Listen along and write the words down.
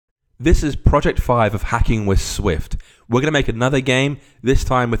This is Project 5 of Hacking with Swift. We're going to make another game, this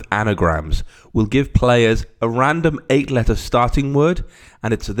time with anagrams. We'll give players a random 8-letter starting word,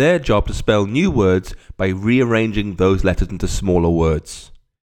 and it's their job to spell new words by rearranging those letters into smaller words.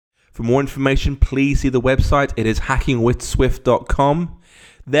 For more information, please see the website. It is hackingwithswift.com.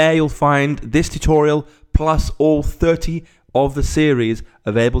 There you'll find this tutorial plus all 30 of the series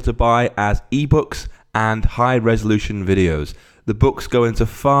available to buy as ebooks and high-resolution videos. The books go into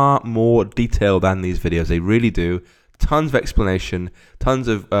far more detail than these videos. They really do. Tons of explanation, tons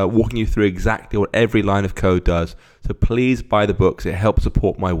of walking you through exactly what every line of code does. So please buy the books. It helps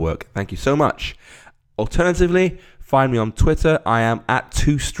support my work. Thank you so much. Alternatively, find me on Twitter. I am at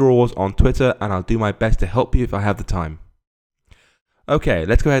 2straws on Twitter, and I'll do my best to help you if I have the time. Okay,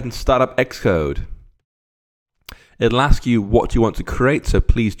 let's go ahead and start up Xcode. It'll ask you what you want to create, so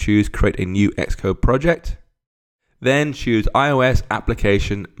please choose Create a New Xcode Project. Then choose iOS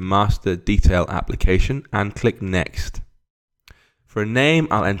Application Master Detail Application and click Next. For a name,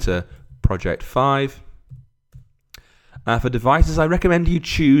 I'll enter Project 5. For devices, I recommend you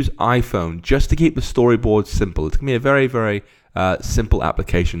choose iPhone just to keep the storyboard simple. It's going to be a very, very simple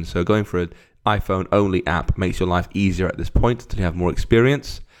application. So going for an iPhone only app makes your life easier at this point until you have more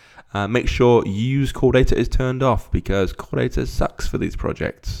experience. Make sure Use Core Data is turned off because Core Data sucks for these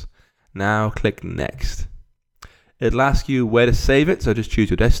projects. Now click Next. It'll ask you where to save it, so just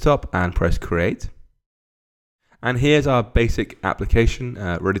choose your desktop and press Create. And here's our basic application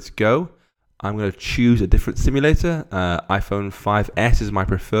ready to go. I'm going to choose a different simulator. iPhone 5S is my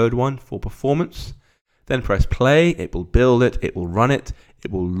preferred one for performance. Then press play, it will build it, it will run it, it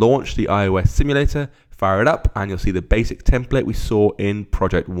will launch the iOS simulator, fire it up, and you'll see the basic template we saw in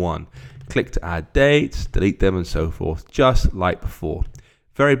Project 1. Click to add dates, delete them, and so forth, just like before.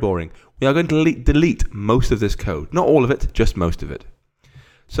 Very boring. We are going to delete most of this code. Not all of it, just most of it.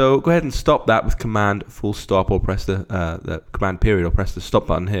 So go ahead and stop that with Command full stop, or press the Command period, or press the stop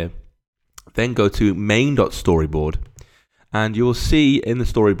button here. Then go to main.storyboard, and you will see in the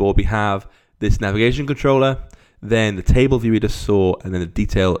storyboard we have this navigation controller, then the table view we just saw, and then the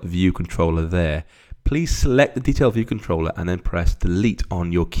detail view controller there. Please select the detail view controller and then press delete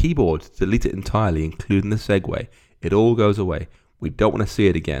on your keyboard. Delete it entirely, including the segue. It all goes away. We don't want to see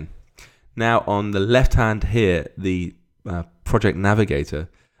it again. Now on the left hand here, the project navigator,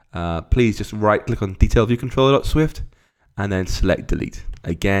 please just right click on detail view controller.swift and then select delete.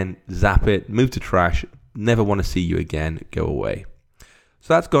 Again, zap it, move to trash, never want to see you again, go away.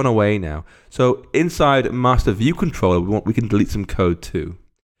 So that's gone away now. So inside master view controller, we can delete some code too.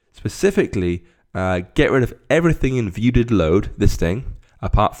 Specifically, get rid of everything in view did load, this thing,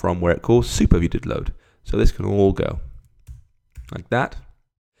 apart from where it calls super view did load. So this can all go like that.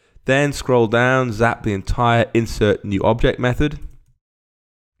 Then scroll down, zap the entire insert new object method.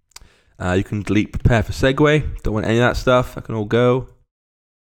 You can delete prepare for segue. Don't want any of that stuff. That can all go.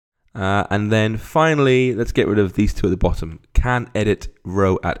 And then finally, let's get rid of these two at the bottom. Can edit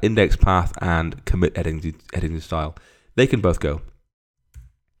row at index path and commit editing style. They can both go.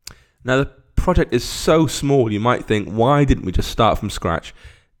 Now the project is so small, you might think, why didn't we just start from scratch?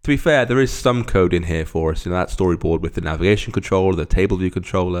 To be fair, there is some code in here for us. That storyboard with the navigation controller, the table view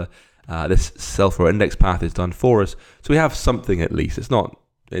controller, this self row index path is done for us. So we have something at least. It's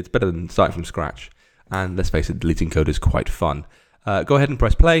better than starting from scratch. And let's face it, deleting code is quite fun. Go ahead and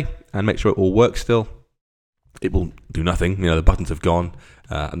press play and make sure it all works still. It will do nothing. The buttons have gone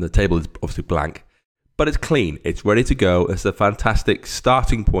and the table is obviously blank. But it's clean. It's ready to go. It's a fantastic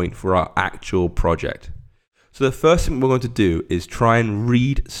starting point for our actual project. So the first thing we're going to do is try and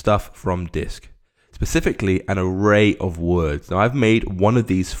read stuff from disk, specifically an array of words. Now I've made one of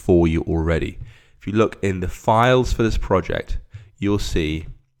these for you already. If you look in the files for this project, you'll see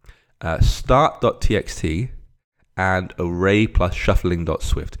start.txt and array plus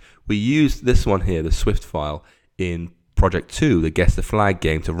shuffling.swift. We used this one here, the Swift file, in Project 2, the Guess the Flag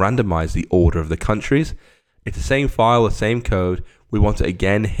game, to randomize the order of the countries. It's the same file, the same code. We want it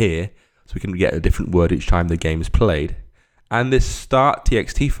again here, so we can get a different word each time the game is played. And this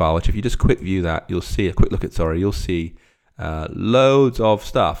start.txt file, which if you just quick view that, you'll see you'll see loads of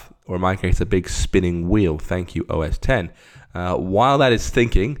stuff, or in my case, a big spinning wheel. Thank you, OS 10. While that is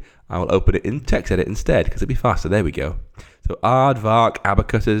thinking, I will open it in TextEdit instead, because it'll be faster. There we go. So aardvark,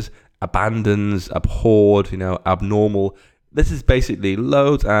 abacuses, abandons, abhorred, abnormal. This is basically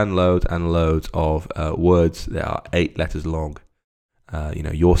loads and loads and loads of words that are 8 letters long.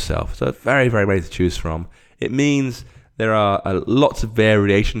 Yourself. So very, very many to choose from. It means there are lots of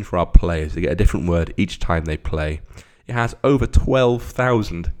variation for our players. They get a different word each time they play. It has over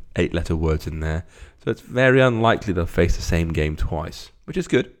 12,000 8-letter words in there, so it's very unlikely they'll face the same game twice, which is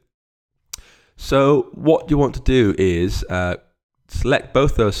good. So what you want to do is select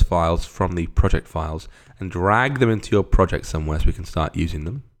both those files from the project files and drag them into your project somewhere so we can start using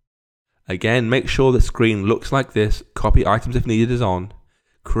them. Again, make sure the screen looks like this, copy items if needed as on,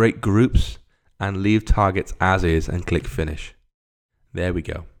 create groups, and leave targets as is and click finish. There we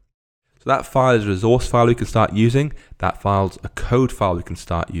go. So that file is a resource file we can start using. That file's a code file we can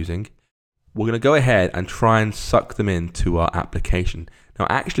start using. We're going to go ahead and try and suck them into our application. Now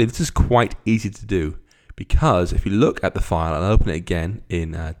actually this is quite easy to do because if you look at the file and open it again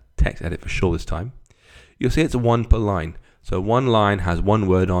in text edit for sure this time, you'll see it's one per line. So one line has one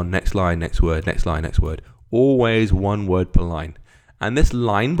word on, next line, next word, next line, next word. Always one word per line. And this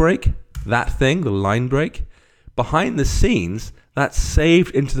line break, that thing, the line break, behind the scenes, that's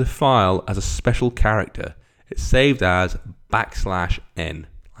saved into the file as a special character. It's saved as \n,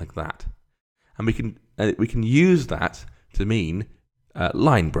 like that. And we can use that to mean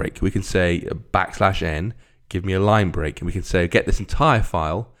line break. We can say \n, give me a line break. And we can say, get this entire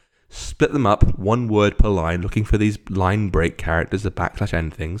file, split them up one word per line, looking for these line break characters, the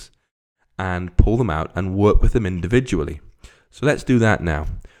 \n things, and pull them out and work with them individually. So let's do that now.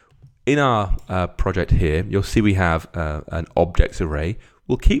 In our project here, you'll see we have an objects array.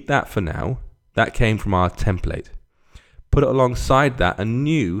 We'll keep that for now. That came from our template. Put it alongside that, a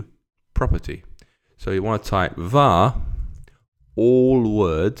new property. So you want to type var all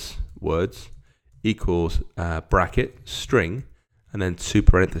words equals bracket string and then two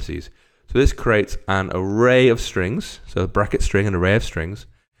parentheses. So this creates an array of strings. So bracket string, an array of strings,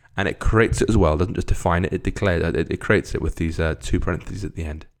 and it creates it as well. It doesn't just define it, it declares it creates it with these two parentheses at the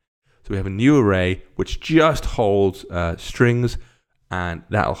end. So we have a new array which just holds strings, and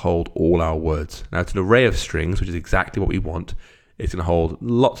that'll hold all our words. Now it's an array of strings, which is exactly what we want. It's going to hold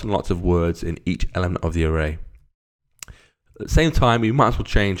lots and lots of words in each element of the array. At the same time, we might as well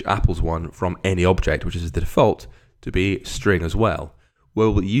change Apple's one from any object, which is the default, to be string as well.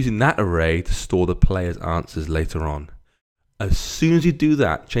 We'll be using that array to store the player's answers later on. As soon as you do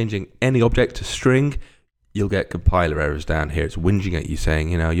that, changing any object to string, you'll get compiler errors down here. It's whinging at you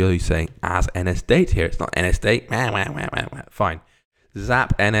saying, you're saying as NSDate here. It's not NSDate. Fine.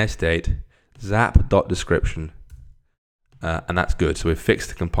 Zap NSDate, zap.description. And that's good. So we've fixed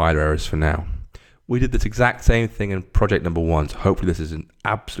the compiler errors for now. We did this exact same thing in project number 1. So hopefully this is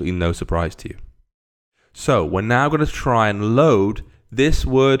absolutely no surprise to you. So we're now going to try and load this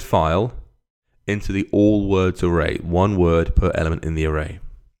word file into the all words array. One word per element in the array.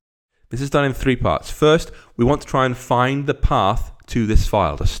 This is done in 3 parts. First, we want to try and find the path to this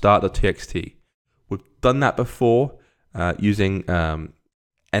file, the start.txt. We've done that before using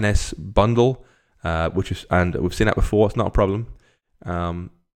nsbundle, and we've seen that before. It's not a problem.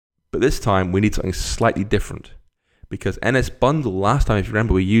 But this time we need something slightly different because nsbundle last time, if you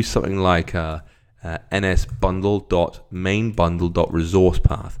remember, we used something like nsbundle.mainBundle.resource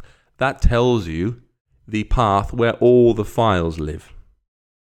path. That tells you the path where all the files live.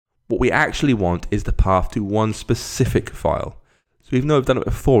 What we actually want is the path to one specific file. So even though we've done it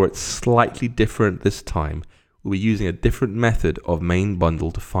before, it's slightly different this time. We'll be using a different method of main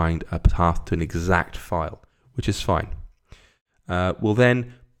bundle to find a path to an exact file, which is fine. We'll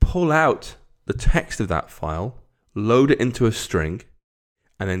then pull out the text of that file, load it into a string,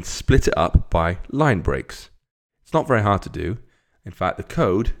 and then split it up by line breaks. It's not very hard to do. In fact, the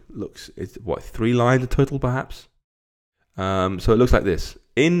code it's 3 lines in total perhaps? So it looks like this.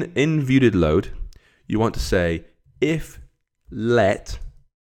 In viewDidLoad, you want to say if let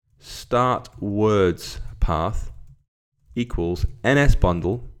start words path equals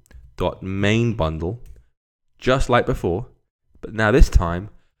nsbundle.mainBundle, just like before, but now this time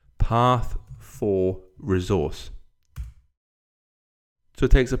path for resource. So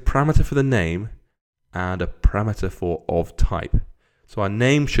it takes a parameter for the name and a parameter for of type. So our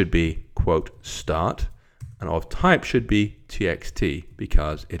name should be quote start, and of type should be txt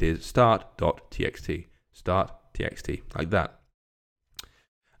because it is start.txt, start.txt, like that.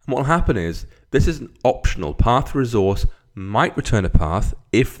 And what will happen is this is an optional path resource might return a path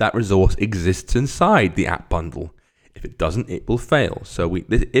if that resource exists inside the app bundle. If it doesn't, it will fail. So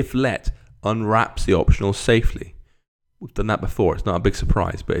this if let unwraps the optional safely. We've done that before. It's not a big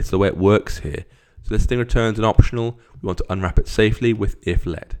surprise, but it's the way it works here. So this thing returns an optional. We want to unwrap it safely with if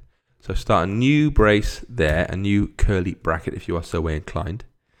let. So start a new brace there, a new curly bracket if you are so way inclined.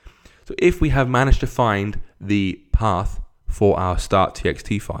 So if we have managed to find the path for our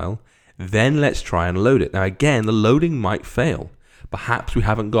start.txt file, then let's try and load it. Now again, the loading might fail. Perhaps we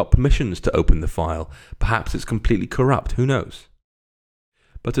haven't got permissions to open the file. Perhaps it's completely corrupt. Who knows?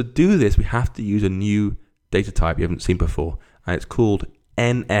 But to do this, we have to use a new data type you haven't seen before, and it's called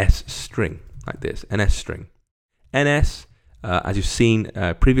NSString. like this, NS string. NS, as you've seen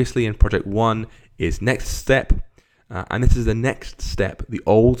previously in project 1, is next step, and this is the next step, the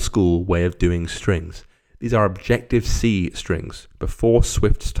old school way of doing strings. These are Objective-C strings, before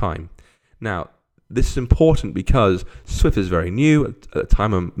Swift's time. Now, this is important because Swift is very new. At the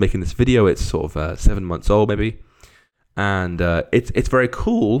time I'm making this video, it's sort of 7 months old maybe. And it's very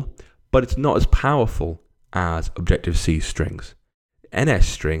cool, but it's not as powerful as Objective-C strings. NS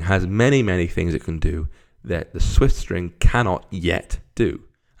string has many, many things it can do that the Swift string cannot yet do,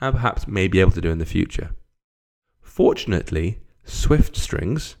 and perhaps may be able to do in the future. Fortunately, Swift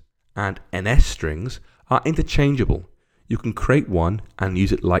strings and NS strings are interchangeable. You can create one and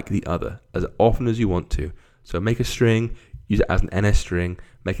use it like the other as often as you want to. So make a string, use it as an NS string,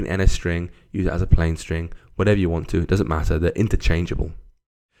 make an NS string, use it as a plain string, whatever you want to, it doesn't matter, they're interchangeable.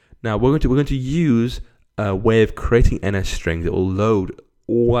 Now we're going to use a way of creating NS strings that will load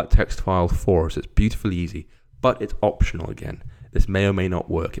all that text file for us. It's beautifully easy, but it's optional again. This may or may not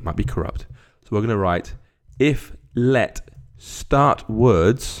work, it might be corrupt. So we're going to write if let start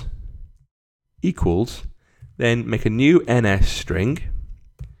words equals, then make a new NS string,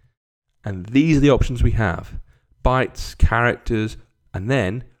 and these are the options we have: bytes, characters, and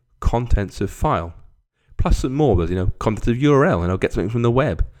then contents of file, plus some more. There's contents of URL, and I'll get something from the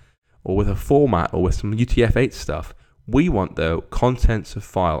web, or with a format, or with some UTF-8 stuff. We want though contents of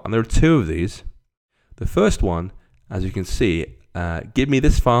file, and there are two of these. The first one, as you can see, give me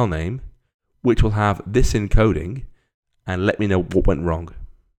this file name, which will have this encoding, and let me know what went wrong.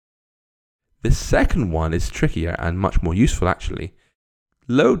 The second one is trickier and much more useful actually.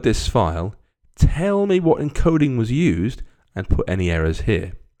 Load this file, tell me what encoding was used, and put any errors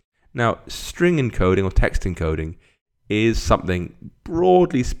here. Now, string encoding or text encoding is something,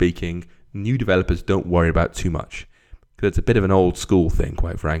 broadly speaking, new developers don't worry about too much. Because it's a bit of an old school thing,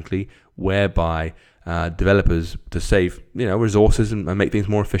 quite frankly, whereby developers, to save resources and make things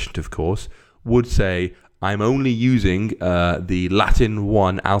more efficient, of course, would say, I'm only using the Latin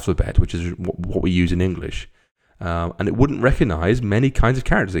 1 alphabet, which is what we use in English. And it wouldn't recognize many kinds of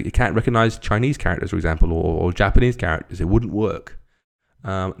characters. It can't recognize Chinese characters, for example, or Japanese characters. It wouldn't work.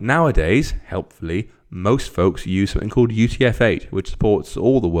 Nowadays, helpfully, most folks use something called UTF-8, which supports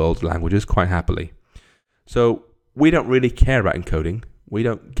all the world's languages quite happily. So we don't really care about encoding. We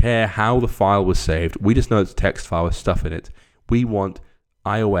don't care how the file was saved. We just know it's a text file with stuff in it. We want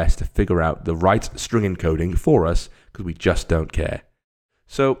iOS to figure out the right string encoding for us because we just don't care.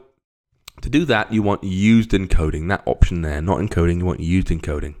 So to do that, you want used encoding, that option there, not encoding, you want used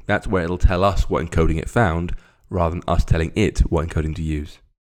encoding. That's where it'll tell us what encoding it found rather than us telling it what encoding to use.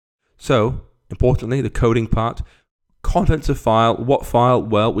 So, importantly, the coding part, contents of file, what file?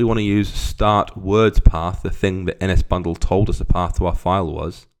 Well, we want to use start words path, the thing that NSBundle told us the path to our file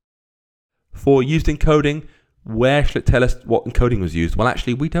was. For used encoding, where should it tell us what encoding was used? Well,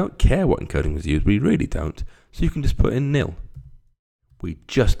 actually, we don't care what encoding was used. We really don't. So you can just put in nil. We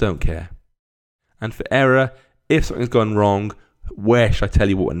just don't care. And for error, if something's gone wrong, where should I tell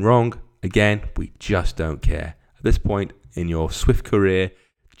you what went wrong? Again, we just don't care. At this point in your Swift career,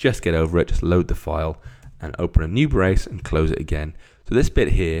 just get over it. Just load the file and open a new brace and close it again. So this bit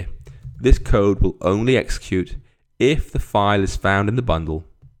here, this code will only execute if the file is found in the bundle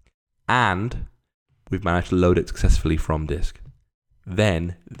and we've managed to load it successfully from disk.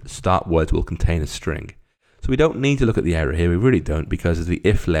 Then the start words will contain a string. So we don't need to look at the error here, we really don't, because the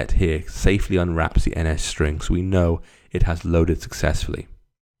if let here safely unwraps the NS string, so we know it has loaded successfully.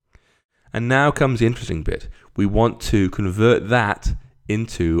 And now comes the interesting bit. We want to convert that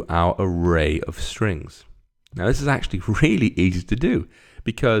into our array of strings. Now this is actually really easy to do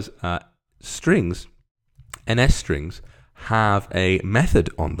because strings, NS strings, have a method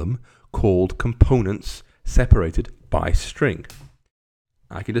on them called components separated by string.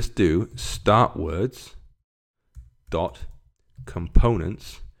 I can just do start words dot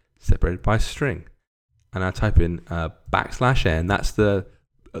components separated by string, and I type in \n. That's the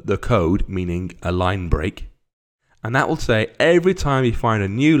code, meaning a line break, and that will say every time you find a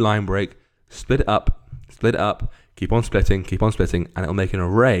new line break, split it up, keep on splitting, and it'll make an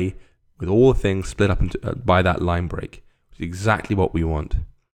array with all the things split up into, by that line break, which is exactly what we want.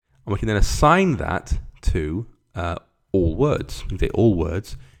 And we can then assign that to all words. We can say all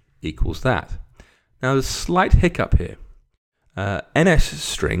words equals that. Now there's a slight hiccup here. NS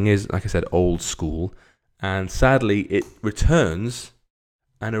string is, like I said, old school, and sadly it returns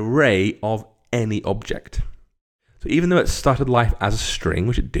an array of any object. So even though it started life as a string,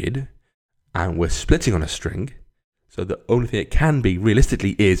 which it did, and we're splitting on a string, so the only thing it can be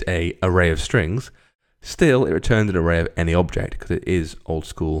realistically is an array of strings, Still, it returns an array of any object because it is old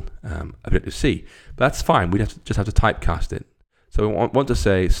school Objective-C. But that's fine. We just have to typecast it. So we want to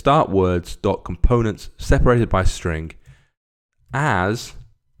say start words dot components separated by string as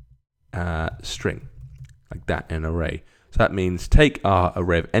string, like that in an array. So that means take our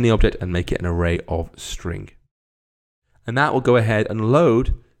array of any object and make it an array of string. And that will go ahead and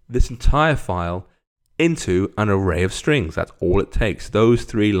load this entire file into an array of strings. That's all it takes. Those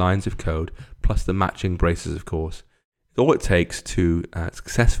 3 lines of code, plus the matching braces, of course, is all it takes to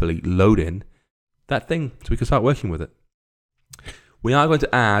successfully load in that thing so we can start working with it. We are going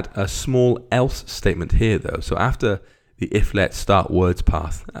to add a small else statement here, though. So after the if let start words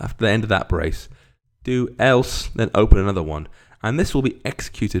path, after the end of that brace, do else, then open another one. And this will be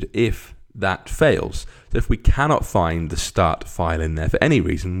executed if that fails. So if we cannot find the start file in there for any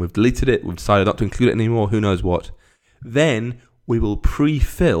reason, we've deleted it, we've decided not to include it anymore, who knows what, then we will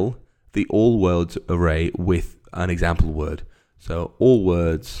pre-fill the all words array with an example word. So all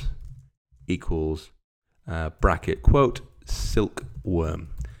words equals bracket quote silkworm,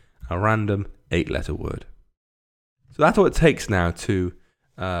 a random 8-letter word. So that's all it takes now to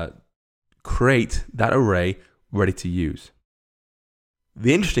create that array ready to use.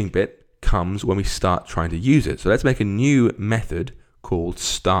 The interesting bit comes when we start trying to use it. So let's make a new method called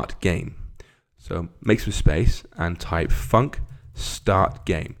start game. So make some space and type func start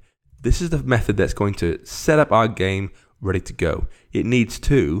game. This is the method that's going to set up our game ready to go. It needs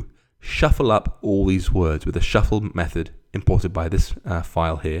to shuffle up all these words with a shuffle method imported by this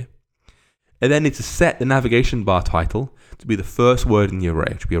file here. It then needs to set the navigation bar title to be the first word in the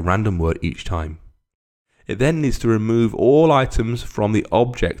array, which will be a random word each time. It then needs to remove all items from the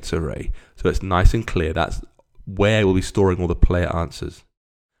objects array, so it's nice and clear. That's where we'll be storing all the player answers.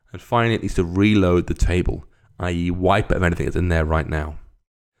 And finally, it needs to reload the table, i.e. wipe out anything that's in there right now.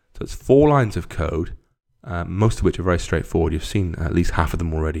 So it's 4 lines of code, most of which are very straightforward. You've seen at least half of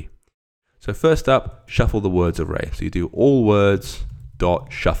them already. So first up, shuffle the words array. So you do all words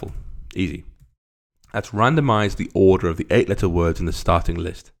dot shuffle. Easy. That's randomized the order of the 8-letter words in the starting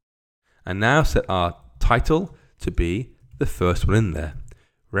list. And now set our title to be the first one in there.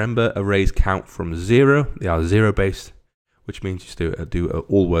 Remember, arrays count from 0. They are 0 based, which means you do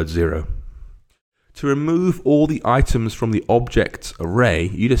all words 0. To remove all the items from the objects array,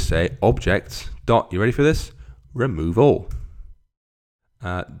 you just say objects dot, you ready for this? Remove all.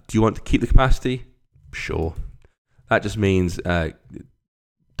 Do you want to keep the capacity? Sure. That just means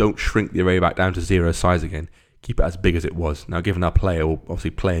don't shrink the array back down to 0 size again. Keep it as big as it was. Now, given our player will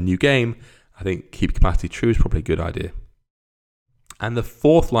obviously play a new game, I think keep capacity true is probably a good idea. And the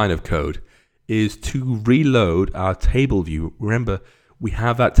 4th line of code is to reload our table view. Remember, we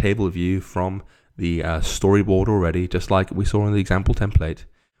have that table view from the storyboard already, just like we saw in the example template.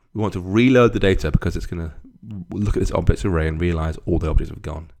 We want to reload the data because it's going to look at this objects array and realize all the objects have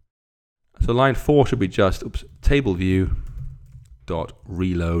gone. So line 4 should be just table view dot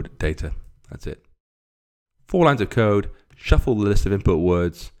reload data. That's it. 4 lines of code, shuffle the list of input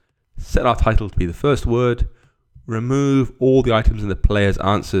words, set our title to be the first word, remove all the items in the player's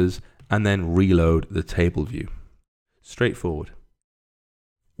answers, and then reload the table view. Straightforward.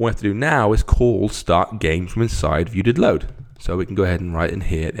 What we have to do now is call start game from inside viewDidLoad. So we can go ahead and write in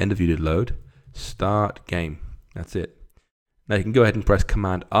here at the end of viewDidLoad, start game. That's it. Now you can go ahead and press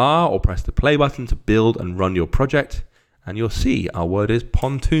Command R or press the play button to build and run your project. And you'll see our word is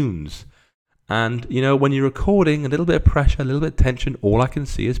pontoons. And, you know, when you're recording, a little bit of pressure, a little bit of tension, all I can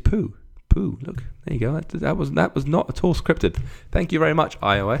see is poo. Poo. Look, there you go. That was not at all scripted. Thank you very much,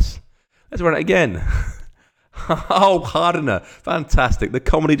 iOS. Let's run it again. Oh, hardener. Fantastic. The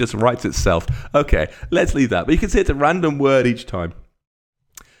comedy just writes itself. Okay, let's leave that. But you can see it's a random word each time.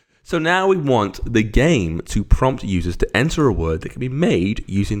 So now we want the game to prompt users to enter a word that can be made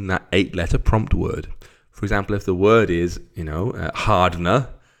using that 8-letter prompt word. For example, if the word is, hardener,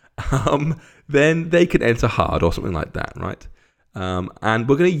 then they can enter hard or something like that, right? And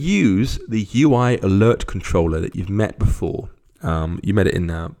we're going to use the UIAlertController that you've met before. You met it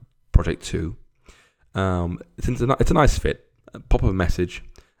in Project 2. It's a nice fit. Pop up a message,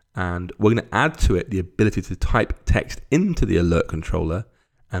 and we're going to add to it the ability to type text into the alert controller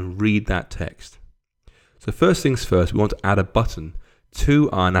and read that text. So first things first, we want to add a button to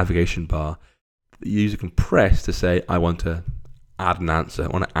our navigation bar that the user can press to say, I want to add an answer, I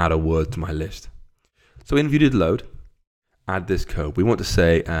want to add a word to my list. So in viewDidLoad, add this code. We want to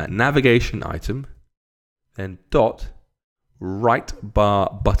say navigation item, then dot right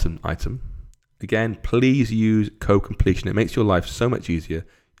bar button item. Again, please use code completion. It makes your life so much easier.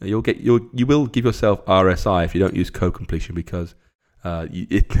 You will give yourself RSI if you don't use code completion because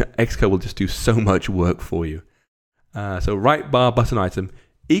Xcode will just do so much work for you. So right bar button item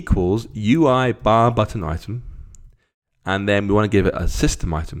equals UI bar button item, and then we want to give it a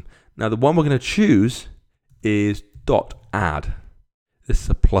system item. Now the one we're going to choose is .add. This is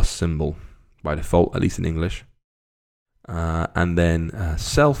a plus symbol by default, at least in English. And then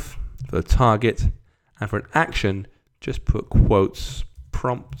self for the target, and for an action, just put quotes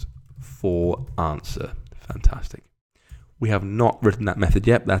prompt for answer. Fantastic. We have not written that method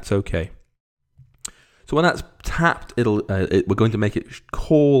yet. That's okay. So when that's tapped, we're going to make it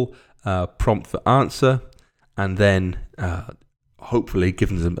call prompt for answer, and then hopefully give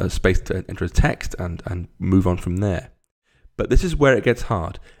them a space to enter a text and move on from there. But this is where it gets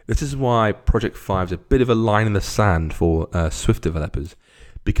hard. This is why Project 5 is a bit of a line in the sand for Swift developers,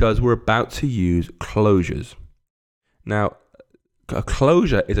 because we're about to use closures. Now, a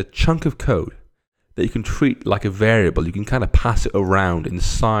closure is a chunk of code that you can treat like a variable. You can kind of pass it around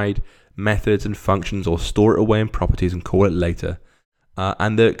inside methods and functions, or store it away in properties and call it later.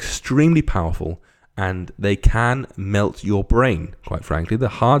 And they're extremely powerful, and they can melt your brain, quite frankly. They're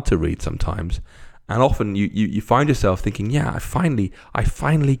hard to read sometimes. And often you find yourself thinking, yeah, I finally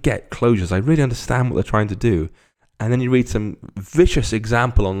get closures. I really understand what they're trying to do. And then you read some vicious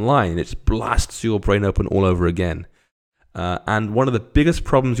example online, and it just blasts your brain open all over again. And one of the biggest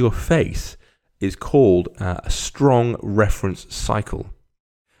problems you'll face is called a strong reference cycle.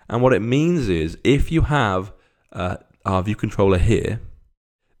 And what it means is, if you have our view controller here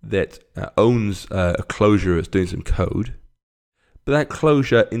that owns a closure that's doing some code, but that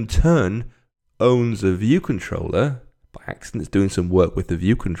closure in turn owns a view controller, by accident it's doing some work with the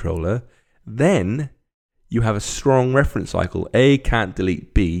view controller, then you have a strong reference cycle. A can't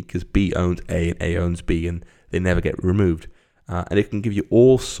delete B because B owns A and A owns B, and they never get removed. And it can give you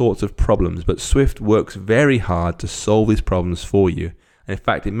all sorts of problems, but Swift works very hard to solve these problems for you. And in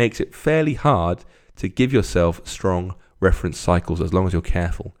fact, it makes it fairly hard to give yourself strong reference cycles as long as you're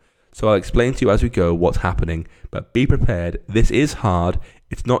careful. So I'll explain to you as we go what's happening, but be prepared. This is hard.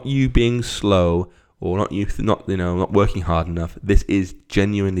 It's not you being slow or not working hard enough. This is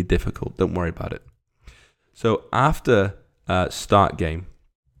genuinely difficult. Don't worry about it. So after start game,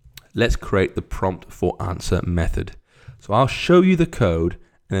 let's create the prompt for answer method. So I'll show you the code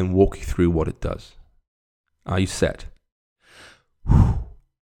and then walk you through what it does. Are you set?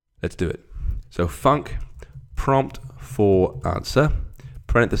 Let's do it. So func prompt for answer,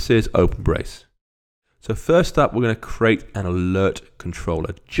 parentheses, open brace. So first up, we're going to create an alert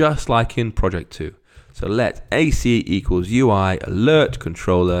controller, just like in Project 2. So let AC equals UI alert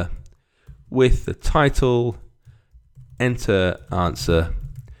controller with the title, enter answer,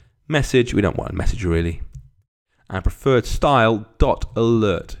 message. We don't want a message really. And preferred style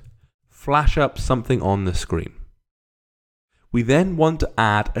 .alert. Flash up something on the screen. We then want to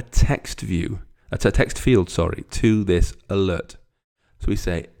add a text field, to this alert. So we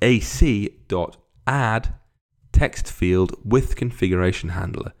say AC.add text field with configuration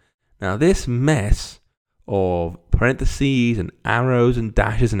handler. Now this mess of parentheses and arrows and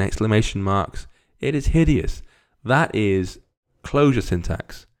dashes and exclamation marks, it is hideous. That is closure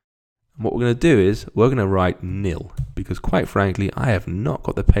syntax. And what we're going to do is we're going to write nil, because quite frankly, I have not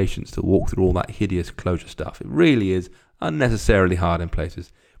got the patience to walk through all that hideous closure stuff. It really is unnecessarily hard in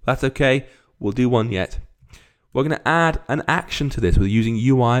places. But that's okay. We'll do one yet. We're going to add an action to this. We're using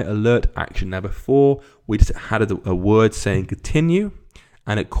UI alert action. Now before, we just had a word saying continue,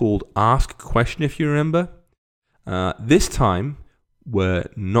 and it called ask question, if you remember. This time, we're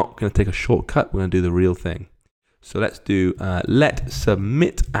not going to take a shortcut. We're going to do the real thing. So let's do let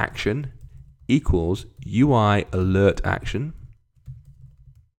submit action equals UI alert action.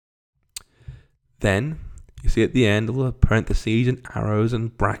 Then you see at the end all the parentheses and arrows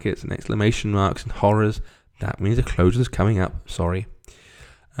and brackets and exclamation marks and horrors. That means a closure is coming up. Sorry.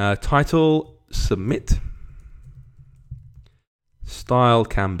 Title submit. Style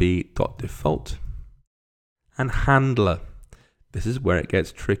can be .default. And handler. This is where it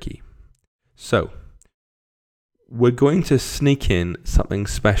gets tricky. So we're going to sneak in something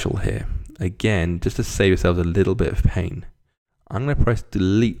special here. Again, just to save yourselves a little bit of pain. I'm going to press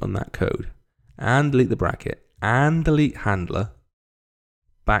delete on that code and delete the bracket and delete handler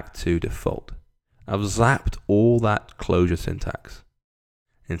back to default. I've zapped all that closure syntax.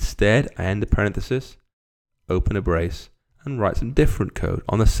 Instead, I end a parenthesis, open a brace, and write some different code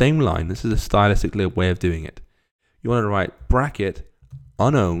on the same line. This is a stylistic way of doing it. You want to write bracket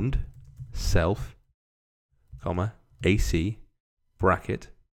unowned self, comma, AC, bracket,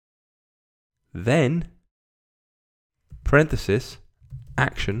 then parenthesis,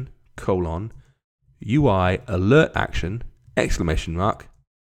 action, colon, UI alert action, exclamation mark,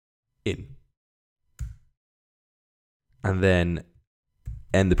 in. And then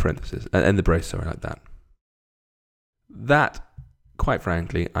end the parenthesis, end the brace, sorry, like that. That, quite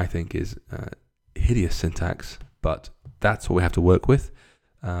frankly, I think is hideous syntax, but that's what we have to work with.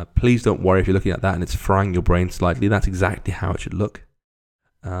 Please don't worry if you're looking at that and it's frying your brain slightly. That's exactly how it should look.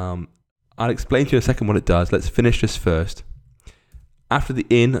 I'll explain to you in a second what it does. Let's finish this first. After the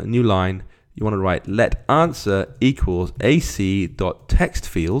in, a new line, you want to write let answer equals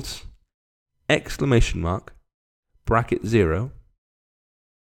ac.textfields, exclamation mark, bracket 0,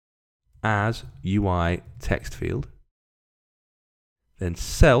 as UI text field. Then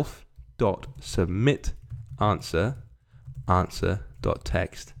self.submit answer,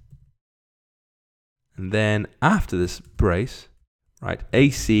 answer.text. And then after this brace, write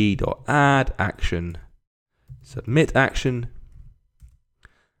ac.add action, submit action,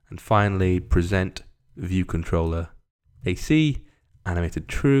 and finally present view controller AC, animated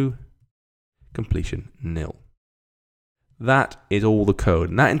true, completion nil. That is all the code,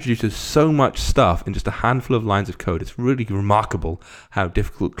 and that introduces so much stuff in just a handful of lines of code. It's really remarkable how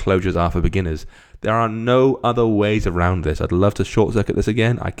difficult closures are for beginners. There are no other ways around this. I'd love to short circuit this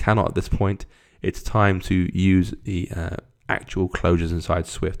again. I cannot at this point. It's time to use the actual closures inside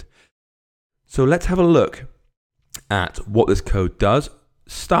Swift. So let's have a look at what this code does,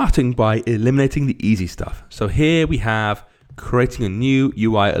 starting by eliminating the easy stuff. So here we have creating a new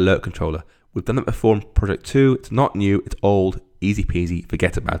UI alert controller. We've done that before in Project 2. It's not new, it's old, easy peasy,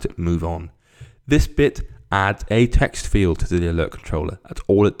 forget about it, move on. This bit adds a text field to the alert controller. That's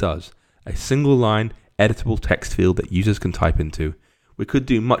all it does. A single line, editable text field that users can type into. We could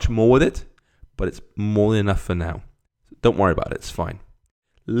do much more with it, but it's more than enough for now. Don't worry about it, it's fine.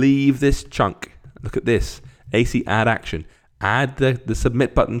 Leave this chunk. Look at this. AC add action. Add the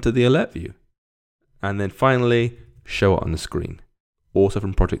submit button to the alert view. And then finally, show it on the screen. Also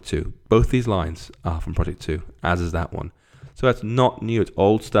from Project 2. Both these lines are from Project 2, as is that one. So that's not new, it's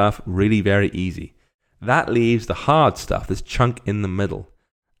old stuff, really very easy. That leaves the hard stuff, this chunk in the middle.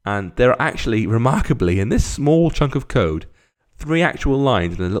 And there are actually, remarkably, in this small chunk of code, 3 actual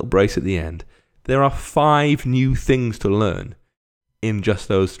lines and a little brace at the end, there are 5 new things to learn in just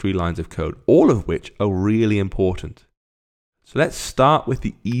those 3 lines of code, all of which are really important. So let's start with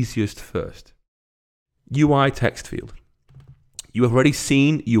the easiest first. UI text field. You have already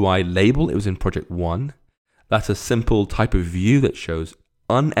seen UI label, it was in Project 1. That's a simple type of view that shows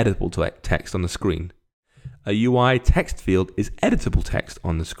uneditable text on the screen. A UI text field is editable text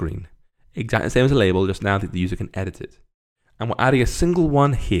on the screen. Exactly the same as a label, just now that the user can edit it. And we're adding a single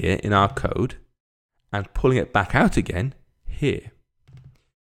one here in our code and pulling it back out again here.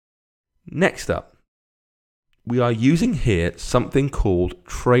 Next up, we are using here something called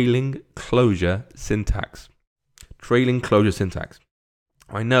trailing closure syntax. Trailing closure syntax.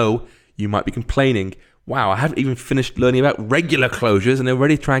 I know you might be complaining, wow, I haven't even finished learning about regular closures and they're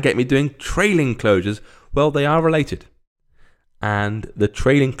already trying to get me doing trailing closures. Well, they are related. And the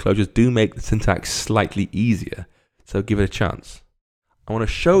trailing closures do make the syntax slightly easier, so give it a chance. I want to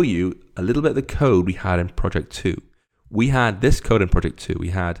show you a little bit of the code we had in Project 2. We had this code in Project 2. We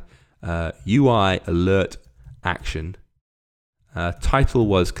had UI alert action. Title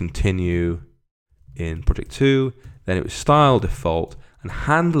was continue in Project 2. Then it was style default, and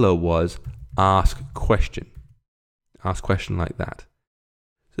handler was ask question. Ask question like that.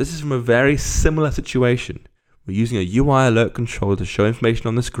 So this is from a very similar situation. We're using a UI alert controller to show information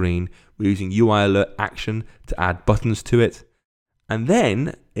on the screen. We're using UI alert action to add buttons to it. And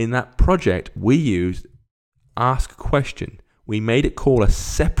then in that project, we used ask question. We made it call a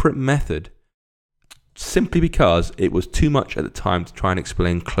separate method simply because it was too much at the time to try and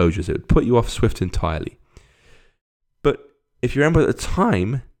explain closures. It would put you off Swift entirely. But if you remember at the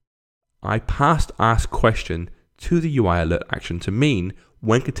time, I passed ask question to the UI alert action to mean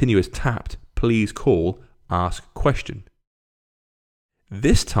when continue is tapped, please call ask question.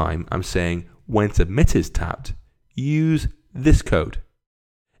 This time I'm saying when submit is tapped, use this code.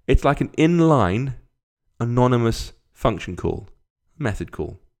 It's like an inline anonymous function call, method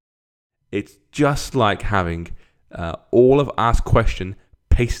call. It's just like having all of ask question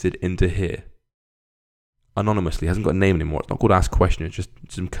pasted into here. Anonymously, it hasn't got a name anymore. It's not called ask question, it's just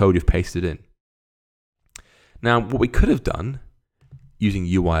some code you've pasted in. Now, what we could have done using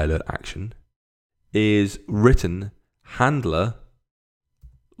UI alert action is written handler,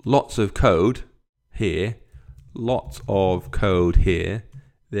 lots of code here, lots of code here,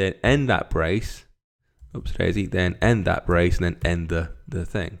 then end that brace, oops daisy, then end that brace, and then end the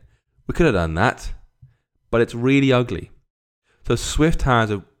thing. We could have done that, but it's really ugly. So Swift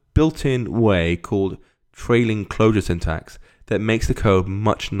has a built-in way called trailing closure syntax that makes the code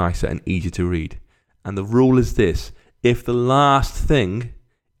much nicer and easier to read. And the rule is this: if the last thing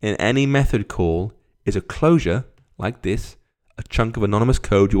in any method call is a closure, like this, a chunk of anonymous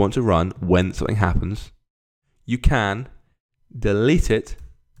code you want to run when something happens, you can delete it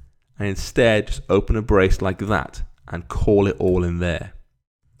and instead just open a brace like that and call it all in there,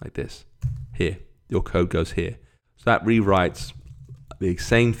 like this. Here, your code goes here. So that rewrites the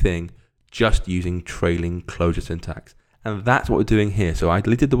same thing, just using trailing closure syntax. And that's what we're doing here. So I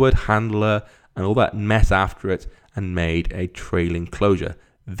deleted the word handler and all that mess after it and made a trailing closure.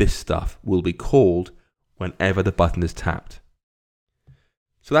 This stuff will be called whenever the button is tapped.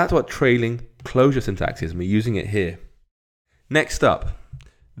 So that's what trailing closure syntax is, and we're using it here. Next up,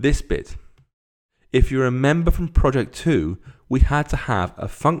 this bit. If you remember from project 2, we had to have a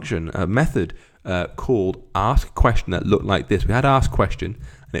function, a method called ask question that looked like this. We had ask question,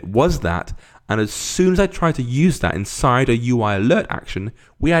 and it was that. And as soon as I tried to use that inside a UI alert action,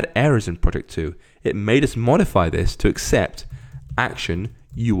 we had errors in project 2. It made us modify this to accept action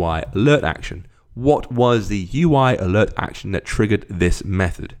UI alert action. What was the UI alert action that triggered this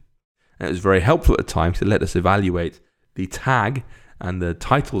method? And it was very helpful at the time to let us evaluate the tag and the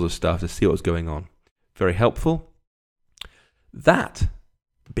titles of stuff to see what was going on. Very helpful. That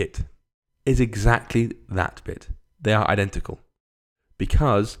bit is exactly that bit. They are identical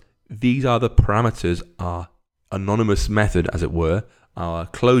because these are the parameters our anonymous method, as it were, our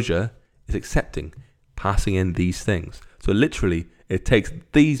closure is accepting, passing in these things. So literally, it takes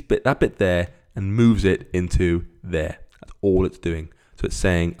that bit there and moves it into there. That's all it's doing. So it's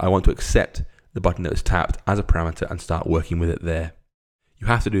saying, I want to accept the button that was tapped as a parameter and start working with it there. You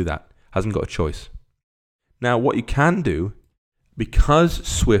have to do that. Hasn't got a choice. Now, what you can do, because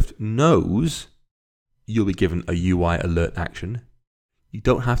Swift knows you'll be given a UI alert action, you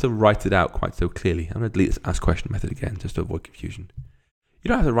don't have to write it out quite so clearly. I'm going to delete this ask question method again just to avoid confusion. You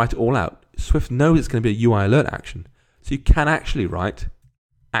don't have to write it all out. Swift knows it's going to be a UI alert action. So you can actually write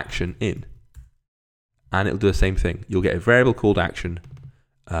action in. And it'll do the same thing. You'll get a variable called action,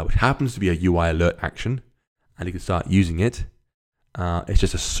 which happens to be a UI alert action, and you can start using it. It's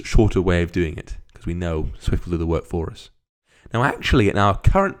just a shorter way of doing it, because we know Swift will do the work for us. Now actually, in our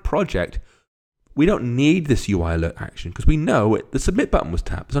current project, we don't need this UI alert action because we know the submit button was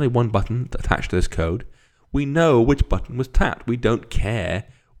tapped. There's only one button attached to this code. We know which button was tapped. We don't care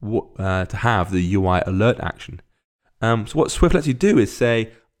to have the UI alert action. So what Swift lets you do is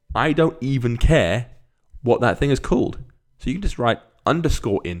say, I don't even care what that thing is called. So you can just write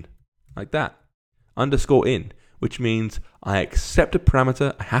underscore in, like that. Underscore in, which means I accept a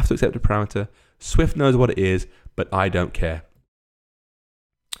parameter. I have to accept a parameter. Swift knows what it is, but I don't care.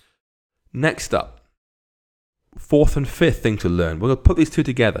 Next up, fourth and fifth thing to learn. We're going to put these two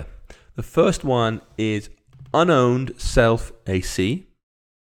together. The first one is unowned self AC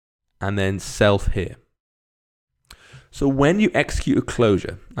and then self here. So when you execute a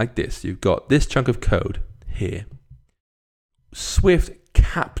closure like this, you've got this chunk of code here. Swift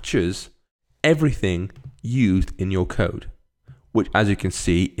captures everything used in your code, which, as you can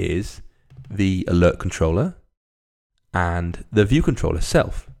see, is the alert controller and the view controller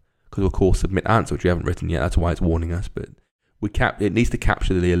self. Because we'll call submit answer, which we haven't written yet. That's why it's warning us. But it needs to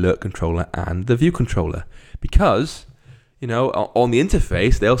capture the alert controller and the view controller. Because, on the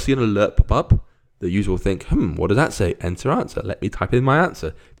interface, they'll see an alert pop up. The user will think, what does that say? Enter answer. Let me type in my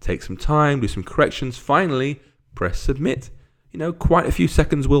answer. Take some time, do some corrections. Finally, press submit. Quite a few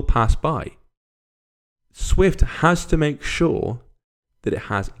seconds will pass by. Swift has to make sure that it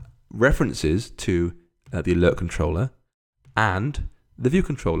has references to the alert controller and the view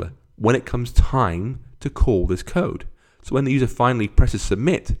controller when it comes time to call this code. So when the user finally presses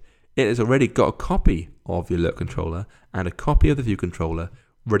submit, it has already got a copy of the alert controller and a copy of the view controller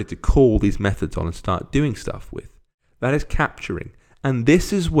ready to call these methods on and start doing stuff with. That is capturing. And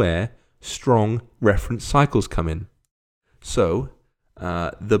this is where strong reference cycles come in. So this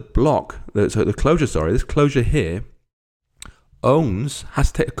closure here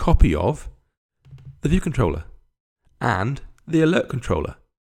has to take a copy of the view controller and the alert controller.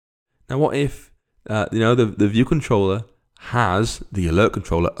 Now what if the view controller has the alert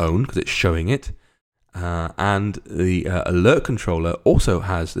controller owned because it's showing it, and the alert controller also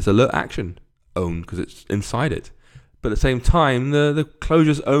has this alert action owned because it's inside it. But at the same time, the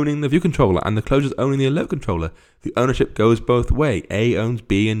closure's owning the view controller and the closure's owning the alert controller. The ownership goes both ways. A owns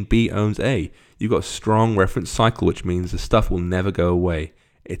B and B owns A. You've got a strong reference cycle, which means the stuff will never go away.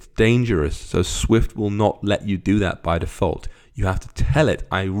 It's dangerous, so Swift will not let you do that by default. You have to tell it,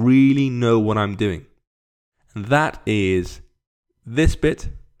 I really know what I'm doing. And that is this bit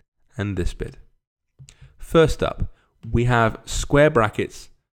and this bit. First up, we have square brackets,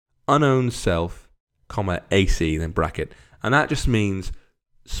 unowned self, comma, AC, then bracket. And that just means,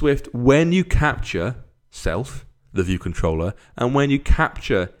 Swift, when you capture self, the view controller, and when you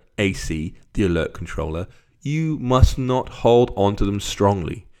capture AC, the alert controller, you must not hold onto them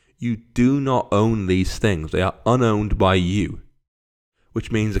strongly. You do not own these things. They are unowned by you,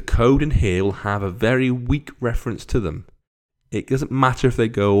 which means the code in here will have a very weak reference to them. It doesn't matter if they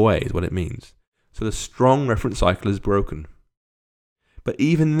go away, is what it means. So the strong reference cycle is broken. But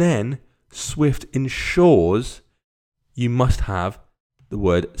even then, Swift ensures you must have the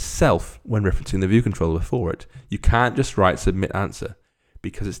word self when referencing the view controller before it. You can't just write submit answer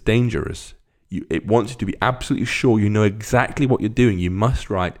because it's dangerous. It wants you to be absolutely sure you know exactly what you're doing. You must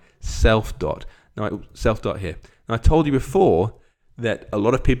write self dot. Now, self dot here. Now, I told you before that a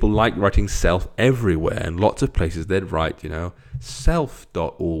lot of people like writing self everywhere, and lots of places they'd write, self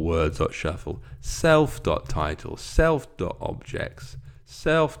dot all words dot shuffle, self dot title, self dot objects,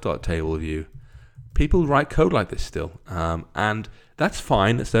 self dot table view. People write code like this still, and that's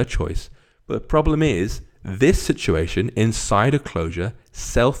fine. It's their choice. But the problem is, this situation inside a closure,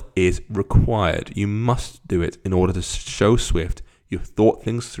 self is required. You must do it in order to show Swift you've thought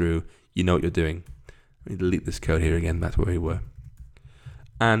things through, you know what you're doing. Let me delete this code here again. That's where we were.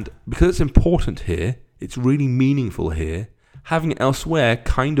 And because it's important here, it's really meaningful here, having it elsewhere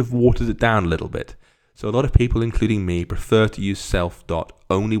kind of waters it down a little bit. So a lot of people, including me, prefer to use self dot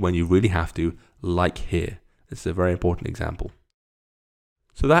only when you really have to, like here. This is a very important example.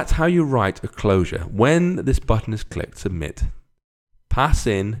 So that's how you write a closure. When this button is clicked, submit, pass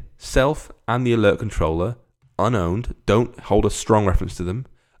in self and the alert controller, unowned, don't hold a strong reference to them,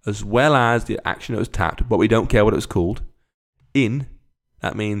 as well as the action that was tapped, but we don't care what it was called, in.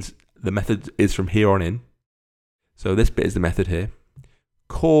 That means the method is from here on in. So this bit is the method here.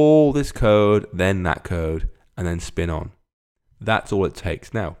 Call this code, then that code, and then spin on. That's all it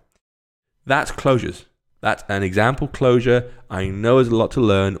takes. Now, that's closures. That's an example closure. I know there's a lot to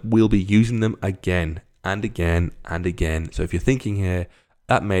learn. We'll be using them again and again and again. So if you're thinking here,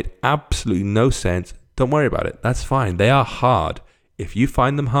 that made absolutely no sense, don't worry about it. That's fine. They are hard. If you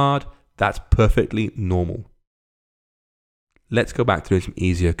find them hard, that's perfectly normal. Let's go back to doing some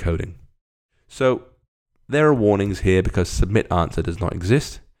easier coding. So there are warnings here because submit answer does not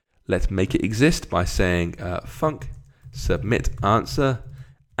exist. Let's make it exist by saying func submit answer,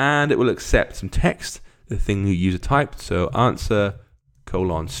 and it will accept some text, the thing the user typed, so answer :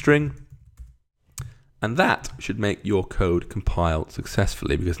 string. And that should make your code compile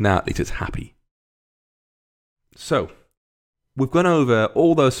successfully because now at least it's happy. So we've gone over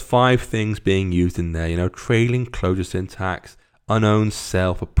all those 5 things being used in there, trailing closure syntax, unowned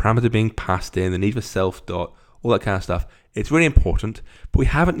self, a parameter being passed in, the need for self dot, all that kind of stuff. It's really important, but we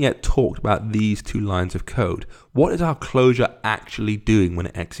haven't yet talked about these 2 lines of code. What is our closure actually doing when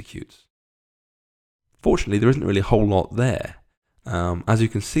it executes? Fortunately, there isn't really a whole lot there. As you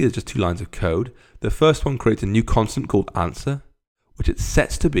can see, there's just 2 lines of code. The first one creates a new constant called answer, which it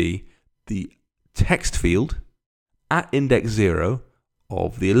sets to be the text field at index 0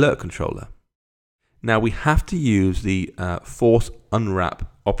 of the alert controller. Now we have to use the force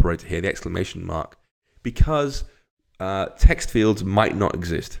unwrap operator here, the exclamation mark, because text fields might not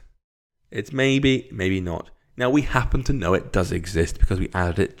exist. It's maybe, maybe not. Now we happen to know it does exist because we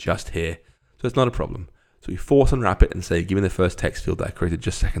added it just here. So it's not a problem. So we force unwrap it and say, give me the first text field that I created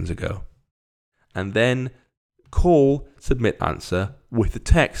just seconds ago. And then call submit answer with the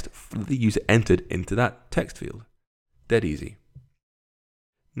text that the user entered into that text field. Dead easy.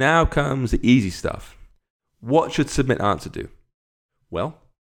 Now comes the easy stuff. What should submit answer do? Well,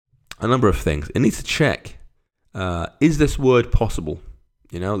 a number of things. It needs to check, is this word possible?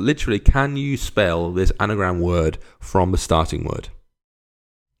 Literally, can you spell this anagram word from the starting word?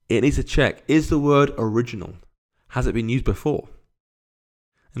 It needs to check, is the word original? Has it been used before?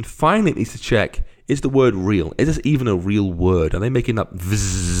 And finally, it needs to check, is the word real? Is this even a real word? Are they making up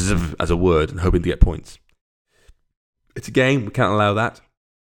vzz as a word and hoping to get points? It's a game, we can't allow that.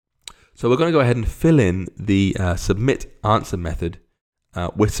 So we're going to go ahead and fill in the submit answer method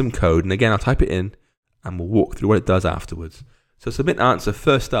with some code. And again, I'll type it in and we'll walk through what it does afterwards. So submit answer,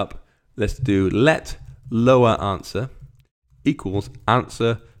 first up, let's do let lower answer equals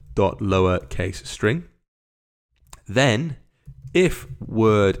answer.lowercase string. Then, if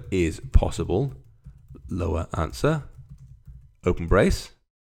word is possible, lower answer, open brace.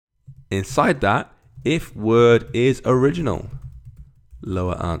 Inside that, if word is original,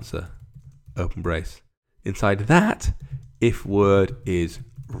 lower answer, open brace. Inside that, if word is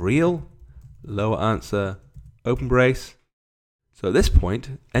real, lower answer, open brace. So at this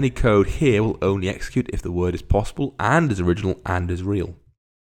point, any code here will only execute if the word is possible and is original and is real.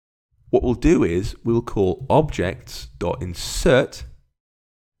 What we'll do is we will call objects.insert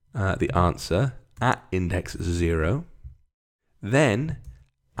the answer at index 0, then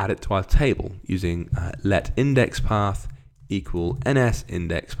add it to our table using let index path equal ns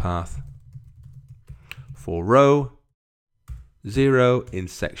index path for row 0 in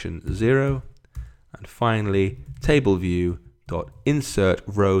section 0, and finally table view dot insert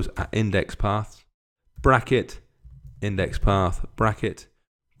rows at index paths bracket index path bracket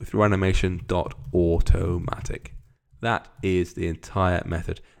with row animation dot automatic. That is the entire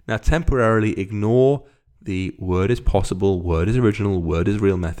method. Now temporarily ignore the word is possible, word is original, word is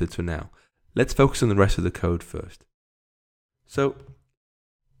real methods for now. Let's focus on the rest of the code first. So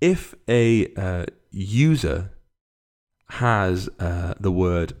if a user has the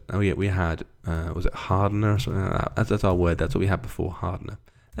word, we had, was it hardener or something like that? That's our word, that's what we had before, hardener.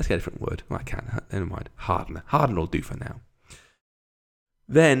 Let's get a different word. Well, I can't, never mind, hardener. Hardener will do for now.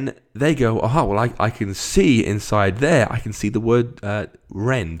 Then they go, aha, well, I can see inside there, I can see the word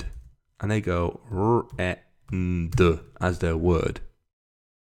rend. And they go, rend as their word.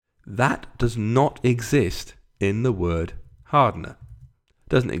 That does not exist in the word hardener.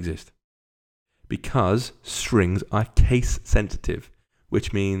 Doesn't exist. Because strings are case sensitive,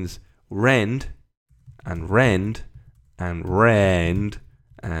 which means rend and rend and rend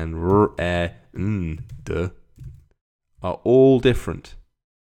and rend are all different.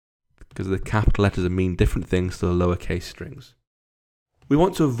 Because the capital letters mean different things to the lowercase strings. We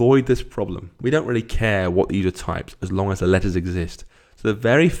want to avoid this problem. We don't really care what the user types as long as the letters exist. So the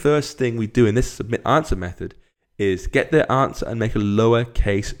very first thing we do in this submit answer method is get their answer and make a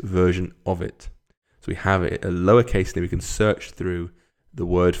lowercase version of it. So we have it a lowercase and we can search through the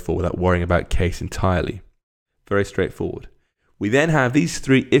word for without worrying about case entirely. Very straightforward. We then have these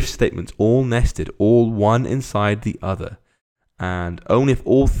three if statements all nested, all one inside the other. And only if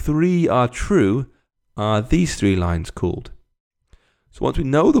all three are true are these three lines called. So once we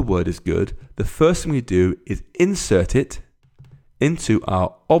know the word is good, the first thing we do is insert it into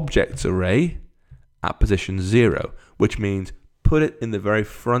our objects array at position 0, which means put it in the very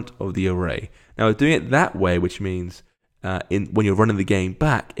front of the array. Now we're doing it that way, which means when you're running the game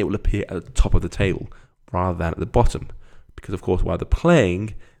back, it will appear at the top of the table rather than at the bottom. Because of course, while they're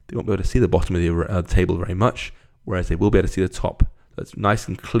playing, they won't be able to see the bottom of the table very much, whereas they will be able to see the top. So it's nice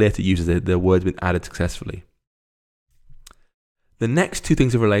and clear to users that the word's been added successfully. The next two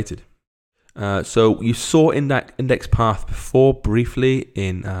things are related. So you saw index path before briefly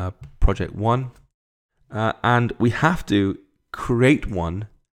in project 1, and we have to create one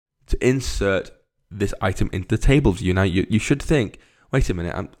to insert this item into the table view. Now you should think, wait a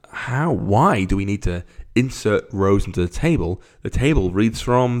minute, why do we need to insert rows into the table? The table reads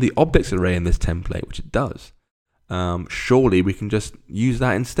from the objects array in this template, which it does. Surely we can just use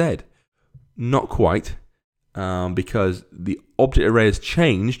that instead. Not quite, because the object array has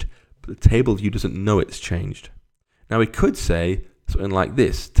changed, but the table view doesn't know it's changed. Now we could say something like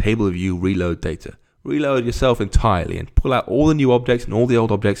this, table view reload data. Reload yourself entirely and pull out all the new objects and all the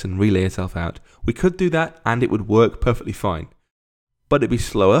old objects and relay yourself out. We could do that and it would work perfectly fine. But it'd be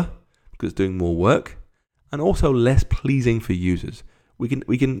slower because it's doing more work and also less pleasing for users. We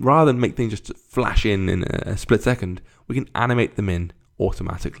can rather than make things just flash in a split second, we can animate them in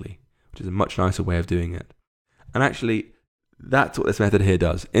automatically, which is a much nicer way of doing it. And actually, that's what this method here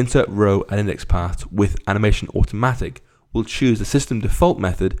does. Insert row at index path with animation automatic will choose the system default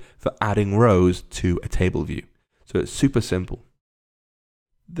method for adding rows to a table view. So it's super simple.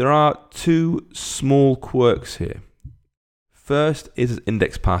 There are two small quirks here. First is this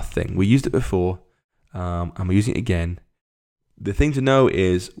index path thing. We used it before, and we're using it again. The thing to know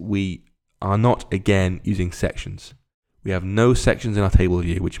is we are not, again, using sections. We have no sections in our table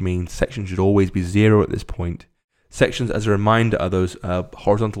view, which means sections should always be 0 at this point. Sections, as a reminder, are those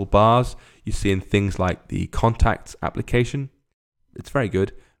horizontal bars you see in things like the contacts application. It's very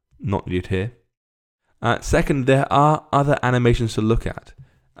good, not needed here. Second, there are other animations to look at.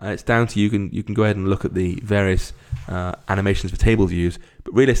 It's down to you. You can go ahead and look at the various animations for table views,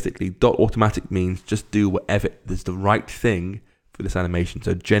 but realistically, dot automatic means just do whatever is the right thing for this animation.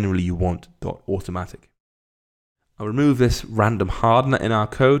 So generally, you want dot automatic. I'll remove this random hardener in our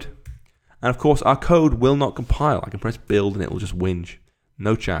code. And of course, our code will not compile. I can press build and it will just whinge.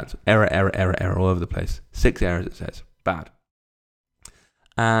 No chance. Error, error, error, error all over the place. 6 errors it says. Bad.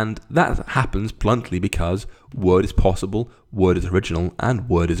 And that happens bluntly because word is possible, word is original, and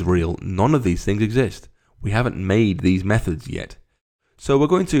word is real. None of these things exist. We haven't made these methods yet. So we're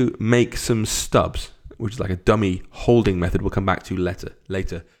going to make some stubs. which is like a dummy holding method we'll come back to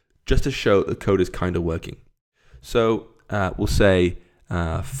later, just to show the code is kind of working. So we'll say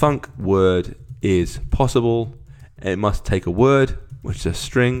func word is possible. It must take a word, which is a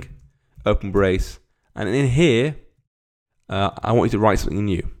string, open brace, and in here, I want you to write something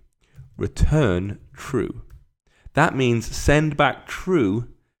new. Return true. That means send back true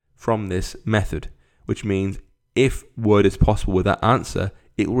from this method, which means if word is possible with that answer,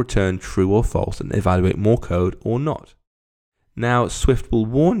 it will return true or false and evaluate more code or not. Now, Swift will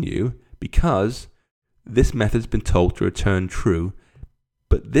warn you because this method's been told to return true,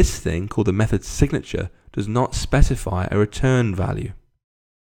 but this thing called the method signature does not specify a return value.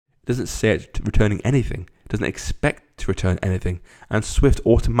 It doesn't say it's returning anything. It doesn't expect to return anything, and Swift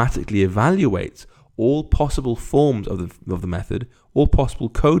automatically evaluates all possible forms of the method, all possible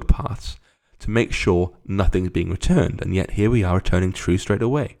code paths, to make sure nothing's being returned, and yet here we are returning true straight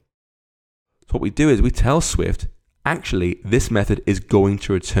away. So what we do is we tell Swift, actually, this method is going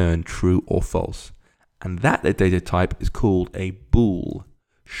to return true or false, and that data type is called a bool,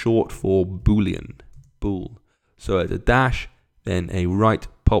 short for boolean, bool. So it's a dash, then a right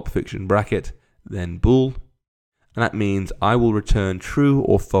Pulp Fiction bracket, then bool, and that means I will return true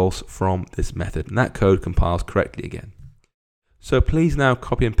or false from this method, and that code compiles correctly again. So please now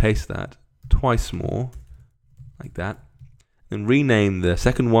copy and paste that twice more, like that, and rename the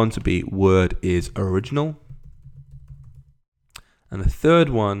second one to be word is original, and the third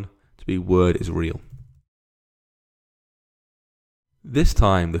one to be word is real. This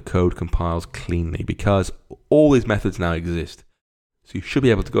time the code compiles cleanly because all these methods now exist. So you should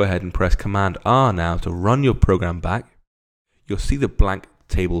be able to go ahead and press Command R now to run your program back. You'll see the blank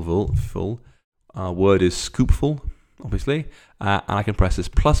table full. Word is scoopful, obviously. And I can press this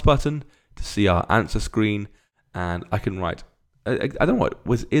plus button to see our answer screen. And I can write, I don't know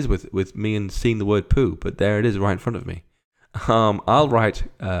what is with me and seeing the word poo, but there it is right in front of me. I'll write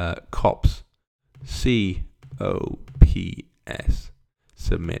cops, C-O-P-S,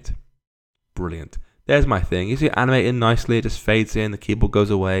 submit. Brilliant. There's my thing. You see it animated nicely, it just fades in, the keyboard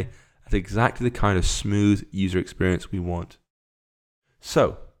goes away. That's exactly the kind of smooth user experience we want.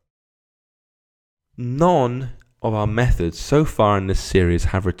 So, none of our methods so far in this series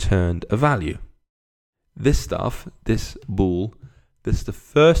have returned a value. This stuff, this bool, this is the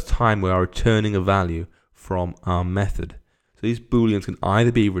first time we are returning a value from our method. So these booleans can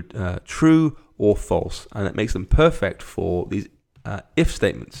either be true or false, and it makes them perfect for these if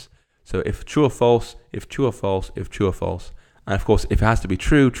statements. So if true or false, if true or false, if true or false. And of course, if it has to be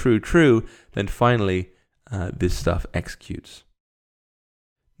true, true, true, then finally this stuff executes.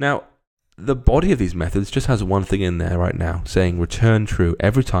 Now, the body of these methods just has one thing in there right now, saying return true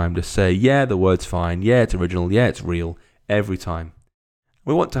every time to say, yeah, the word's fine, yeah, it's original, yeah, it's real, every time.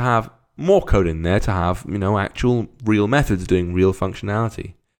 We want to have more code in there to have, actual real methods doing real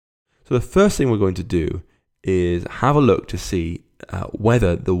functionality. So the first thing we're going to do is have a look to see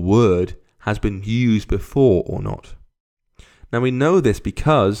whether the word has been used before or not. Now we know this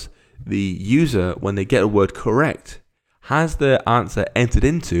because the user, when they get a word correct, has the answer entered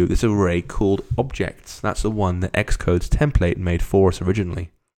into this array called objects. That's the one that Xcode's template made for us originally.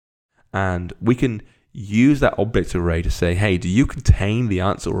 And we can use that object array to say, hey, do you contain the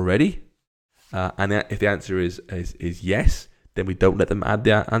answer already? And if the answer is yes, then we don't let them add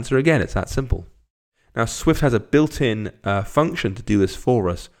the answer again. It's that simple. Now Swift has a built-in function to do this for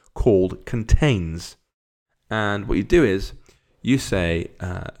us called contains. And what you do is you say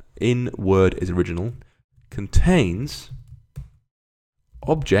in word is original contains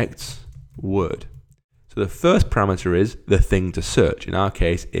objects word. So the first parameter is the thing to search. In our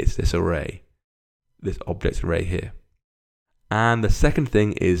case, it's this array, this object array here. And the second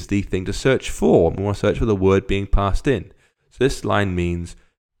thing is the thing to search for. We want to search for the word being passed in. So this line means,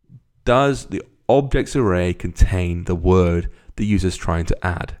 does the objects array contain the word the user is trying to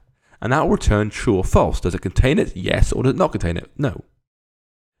add? And that will return true or false. Does it contain it? Yes. Or does it not contain it? No.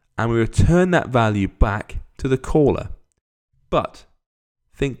 And we return that value back to the caller. But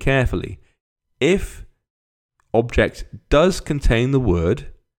think carefully. If object does contain the word,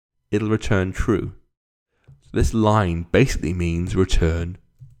 it'll return true. So this line basically means return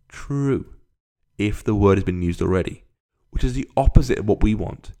true if the word has been used already, which is the opposite of what we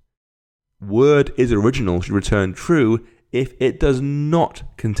want. Word is original should return true if it does not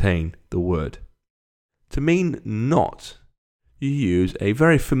contain the word. To mean not, you use a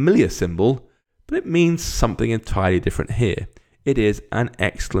very familiar symbol, but it means something entirely different here. It is an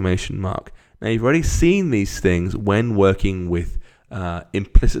exclamation mark. Now you've already seen these things when working with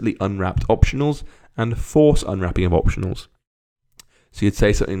implicitly unwrapped optionals and force unwrapping of optionals. So you'd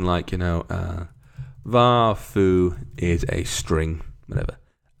say something like, var foo is a string, whatever,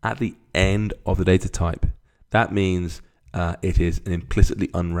 at the end of the data type. That means it is an implicitly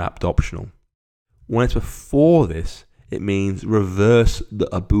unwrapped optional. When it's before this, it means reverse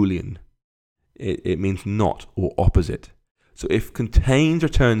a Boolean. It means not or opposite. So if contains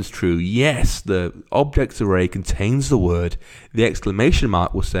returns true, yes, the objects array contains the word, the exclamation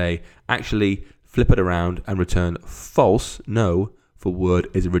mark will say, actually flip it around and return false, no, for word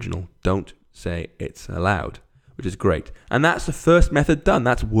is original. Don't say it's allowed, which is great. And that's the first method done.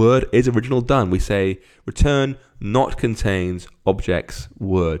 That's word is original done. We say return not contains objects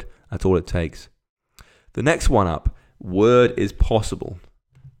word. That's all it takes. The next one up, word is possible.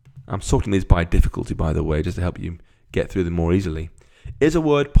 I'm sorting these by difficulty, by the way, just to help you get through them more easily. Is a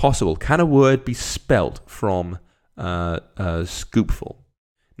word possible? Can a word be spelt from scoopful?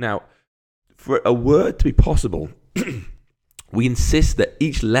 Now, for a word to be possible, we insist that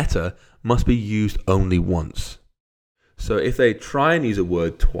each letter must be used only once. So if they try and use a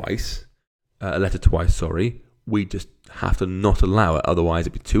word twice, a letter twice, we just have to not allow it. Otherwise,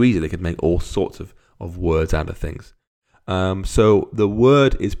 it'd be too easy. They could make all sorts of words out of things. So the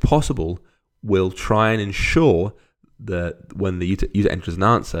word is possible will try and ensure that when the user enters an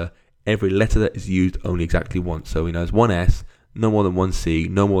answer, every letter that is used only exactly once. So we know there's one S, no more than one C,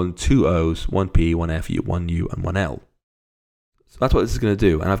 no more than two O's, one P, one F, one U, and one L. So that's what this is going to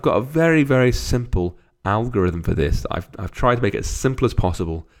do. And I've got a very, very simple algorithm for this. I've tried to make it as simple as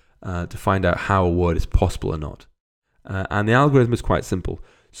possible to find out how a word is possible or not. And the algorithm is quite simple.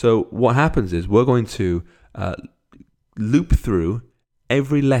 So what happens is we're going to loop through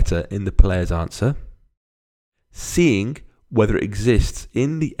every letter in the player's answer, seeing whether it exists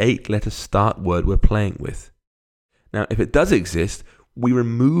in the 8-letter start word we're playing with. Now, if it does exist, we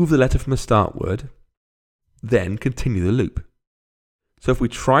remove the letter from the start word, then continue the loop. So if we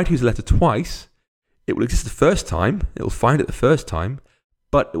try to use a letter twice, it will exist the first time, it will find it the first time,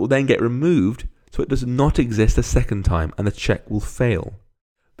 but it will then get removed so it does not exist the second time, and the check will fail.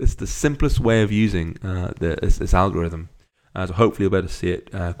 This is the simplest way of using this algorithm. So hopefully you'll be able to see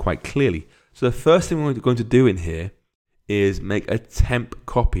it quite clearly. So the first thing we're going to do in here is make a temp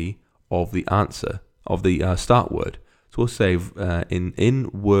copy of the answer, of the start word. So we'll say in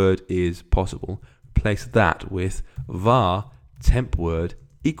word is possible, replace that with var temp word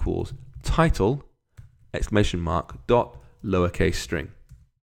equals title, exclamation mark, dot lowercase string.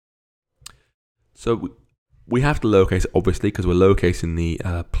 So we have to lowercase it, obviously, because we're lowercasing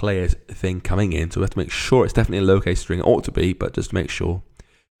the player's thing coming in. So we have to make sure it's definitely a lowercase string. It ought to be, but just to make sure.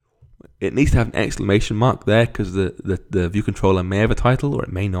 It needs to have an exclamation mark there because the view controller may have a title or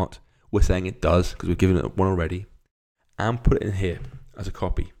it may not. We're saying it does because we've given it one already. And put it in here as a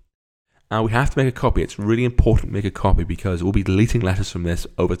copy. Now we have to make a copy. It's really important to make a copy because we'll be deleting letters from this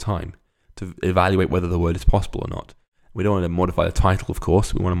over time to evaluate whether the word is possible or not. We don't want to modify the title, of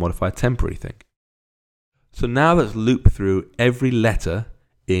course. We want to modify a temporary thing. So now let's loop through every letter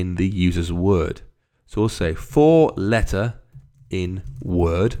in the user's word. So we'll say for letter in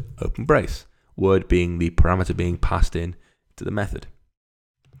word, open brace. Word being the parameter being passed in to the method.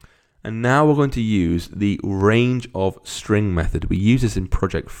 And now we're going to use the range of string method. We use this in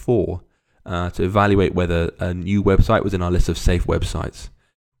project 4 to evaluate whether a new website was in our list of safe websites.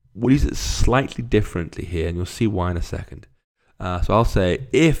 We'll use it slightly differently here, and you'll see why in a second. So I'll say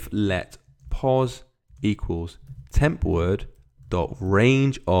if let pos equals temp word dot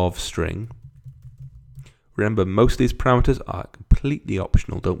range of string. Remember, most of these parameters are completely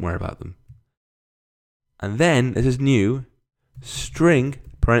optional. Don't worry about them. And then this is new string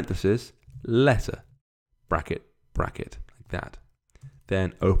parenthesis letter bracket bracket like that.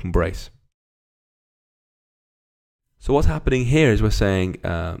 Then open brace. So what's happening here is we're saying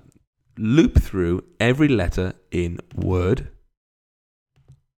loop through every letter in word,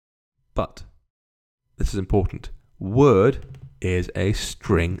 but this is important. Word is a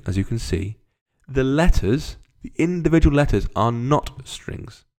string, as you can see. The letters, the individual letters, are not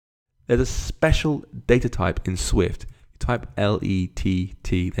strings. There's a special data type in Swift. You type LETT,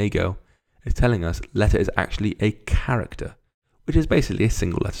 there you go. It's telling us letter is actually a character, which is basically a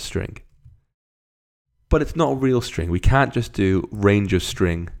single letter string. But it's not a real string. We can't just do range of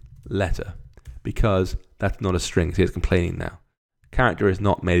string letter because that's not a string. See, it's complaining now. Character is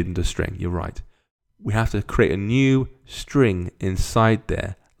not made into a string. You're right. We have to create a new string inside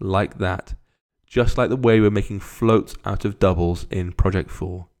there like that, just like the way we're making floats out of doubles in Project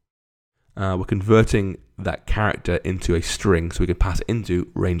 4. We're converting that character into a string so we can pass it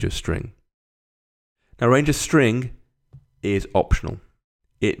into range of string. Now, range of string is optional.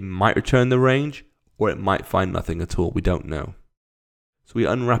 It might return the range or it might find nothing at all. We don't know. So we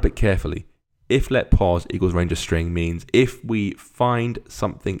unwrap it carefully. if let pos equals range of string means if we find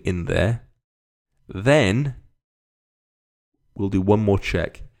something in there, then we'll do one more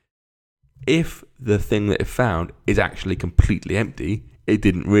check. If the thing that it found is actually completely empty, it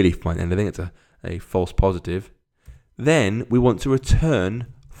didn't really find anything, it's a false positive, then we want to return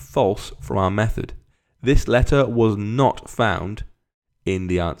false from our method. This letter was not found in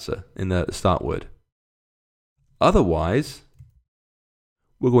the answer, in the start word. Otherwise,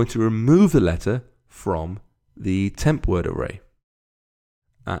 we're going to remove the letter from the temp word array.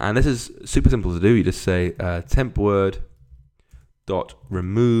 And this is super simple to do. You just say temp word dot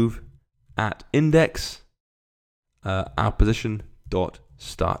remove at index our position dot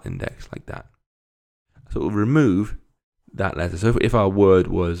start index, like that. So it will remove that letter. So if our word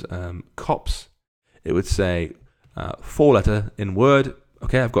was cops, it would say 4 letter in word.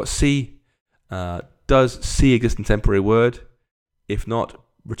 Okay, I've got C. Does C exist in temporary word? If not,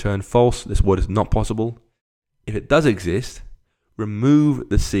 return false. This word is not possible. If it does exist, remove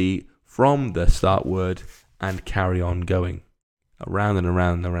the C from the start word and carry on going around and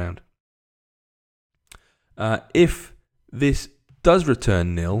around and around. If this does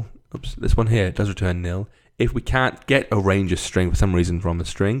return nil, this one here does return nil. If we can't get a range of string for some reason from the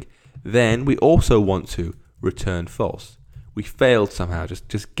string, then we also want to return false. We failed somehow,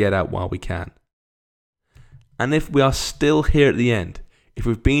 just get out while we can. And if we are still here at the end, if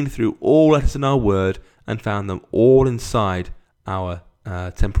we've been through all letters in our word and found them all inside our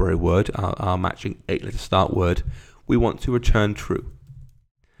temporary word, our matching 8-letter start word, we want to return true.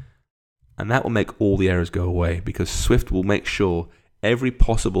 And that will make all the errors go away, because Swift will make sure every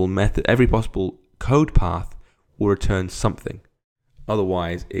possible method, every possible code path will return something.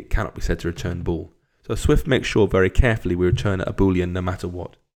 Otherwise, it cannot be said to return bool. So Swift makes sure very carefully we return a boolean no matter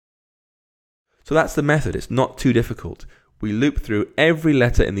what. So that's the method. It's not too difficult. We loop through every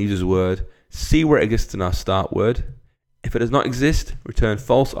letter in the user's word, see where it exists in our start word. If it does not exist, return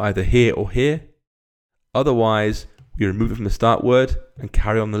false either here or here. Otherwise, we remove it from the start word and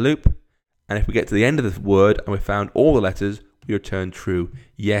carry on the loop. And if we get to the end of the word and we found all the letters, we return true.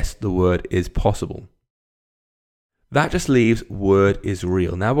 Yes, the word is possible. That just leaves word is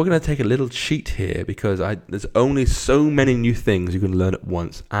real. Now we're going to take a little cheat here, because there's only so many new things you can learn at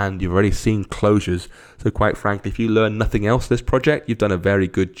once, and you've already seen closures. So quite frankly, if you learn nothing else this project, you've done a very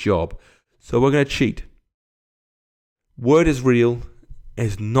good job. So we're going to cheat. Word is real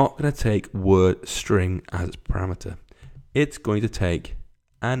is not going to take word string as its parameter. It's going to take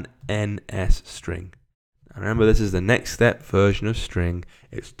an NS string. And remember, this is the next step version of string.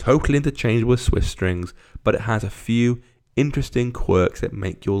 It's totally interchangeable with Swift strings, but it has a few interesting quirks that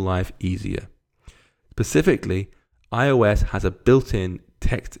make your life easier. Specifically, iOS has a built-in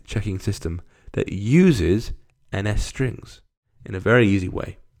text checking system that uses NS strings in a very easy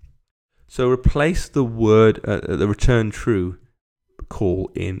way. So replace the word, the return true call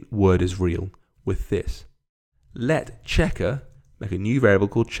in word is real with this. Let checker, make a new variable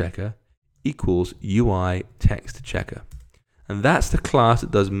called checker, equals UI text checker. And that's the class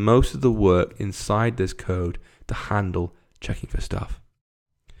that does most of the work inside this code to handle checking for stuff.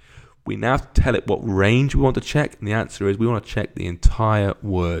 We now have to tell it what range we want to check, and the answer is we want to check the entire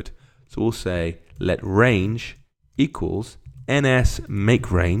word. So we'll say let range equals NS make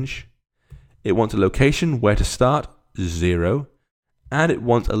range. It wants a location where to start, 0, and it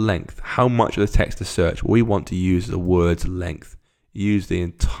wants a length, how much of the text to search. We want to use the word's length. Use the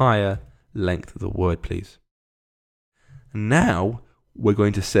entire length of the word, please. Now we're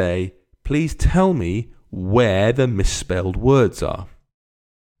going to say, please tell me where the misspelled words are.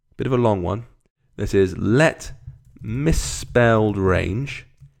 Bit of a long one. This is let misspelled range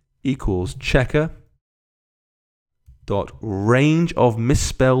equals checker dot range of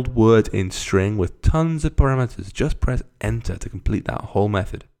misspelled words in string with tons of parameters. Just press enter to complete that whole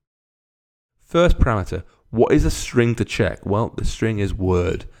method. First parameter, what is a string to check? Well, the string is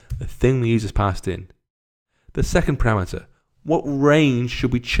word, the thing the user's passed in. The second parameter, what range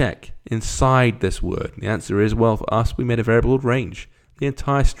should we check inside this word? The answer is, well, for us, we made a variable called range. The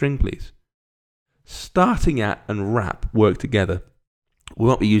entire string, please. Starting at and wrap work together. We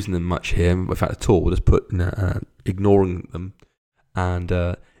won't be using them much here, in fact at all. We'll just put ignoring them. And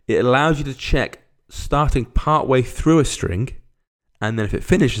it allows you to check starting partway through a string, and then if it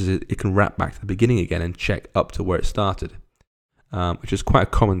finishes it, it can wrap back to the beginning again and check up to where it started. Which is quite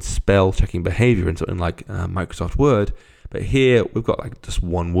a common spell checking behavior in something like Microsoft Word. But here we've got like just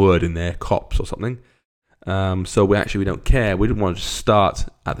one word in there, cops or something. So we don't care. We didn't want to start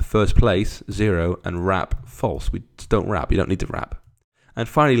at the first place, 0, and wrap false. We just don't wrap. You don't need to wrap. And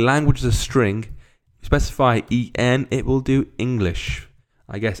finally, language is a string. Specify EN, it will do English.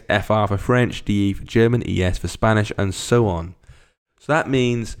 I guess FR for French, DE for German, ES for Spanish, and so on. So that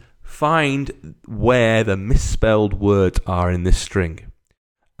means find where the misspelled words are in this string.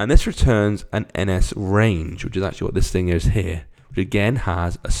 And this returns an NS range, which is actually what this thing is here, which again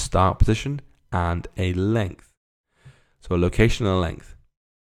has a start position and a length. So a location and a length.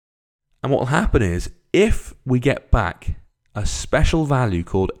 And what will happen is, if we get back a special value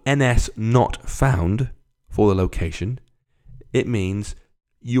called NS not found for the location, it means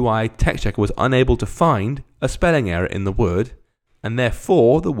UI text checker was unable to find a spelling error in the word, and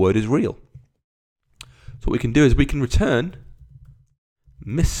therefore the word is real. So what we can do is we can return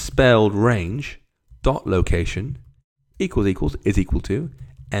misspelled range dot location is equal to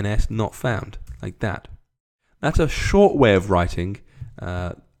NS not found, like that. That's a short way of writing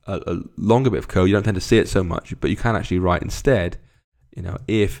a longer bit of code. You don't tend to see it so much, but you can actually write instead,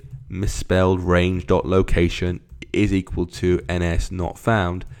 if misspelled range dot location is equal to NS not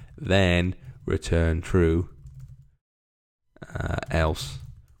found, then return true, else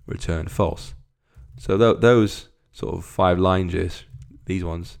return false. So those sort of 5 lines, these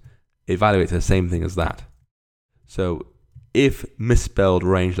ones, evaluate the same thing as that. So if misspelled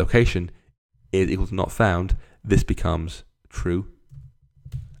range location is equal to not found, this becomes true,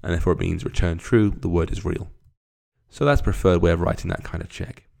 and therefore it means return true, the word is real. So that's the preferred way of writing that kind of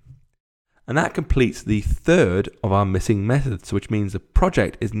check. And that completes the third of our missing methods, which means the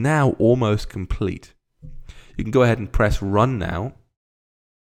project is now almost complete. You can go ahead and press run now.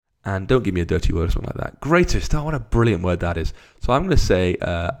 And don't give me a dirty word or something like that. Greatest, oh, what a brilliant word that is. So I'm going to say,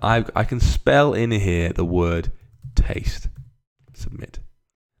 I can spell in here the word taste. Submit.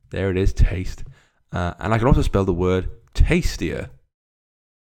 There it is, taste. And I can also spell the word tastier.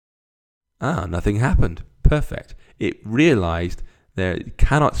 Nothing happened. Perfect. It realized that it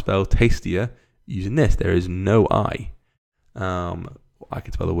cannot spell tastier using this. There is no I. I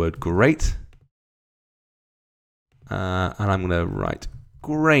can spell the word great. And I'm going to write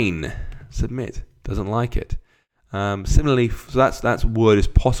grain. Submit. Doesn't like it. Similarly, so that's word is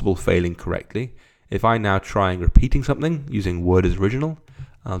possible failing correctly. If I now try repeating something using word as original,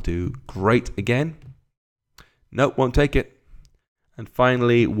 I'll do great again. Nope, won't take it. And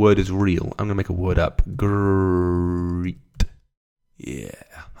finally, word is real. I'm going to make a word up. Greet. Yeah,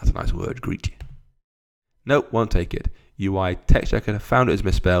 that's a nice word, greet. Nope, won't take it. UI text checker found it as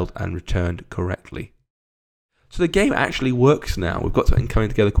misspelled and returned correctly. So the game actually works now. We've got something coming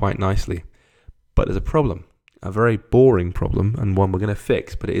together quite nicely. But there's a problem. A very boring problem, and one we're going to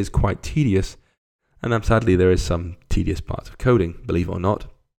fix, but it is quite tedious. And sadly, there is some tedious parts of coding, believe it or not.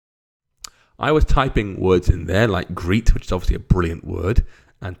 I was typing words in there like greet, which is obviously a brilliant word,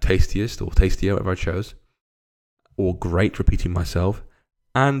 and tastiest or tastier, whatever I chose, or great, repeating myself,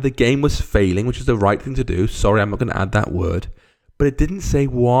 and the game was failing, which is the right thing to do. Sorry, I'm not going to add that word, but it didn't say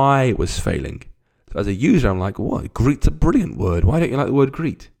why it was failing. So as a user, I'm like, what? Greet's a brilliant word. Why don't you like the word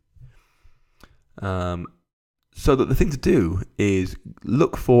greet? So that the thing to do is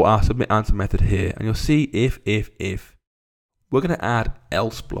look for our submit answer method here, and you'll see if. We're going to add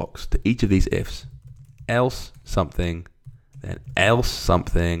else blocks to each of these ifs. Else something, then else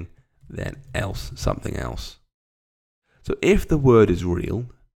something, then else something else. So if the word is real,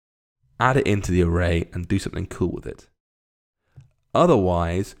 add it into the array and do something cool with it.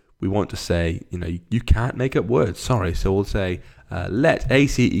 Otherwise, we want to say, you can't make up words, sorry. So we'll say, let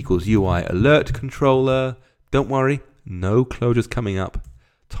AC equals UIAlertController. Don't worry, no closures coming up.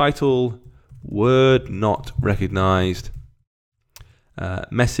 Title, word not recognized.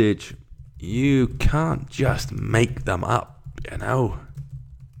 Message, you can't just make them up,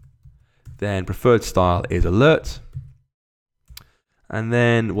 Then preferred style is alert. And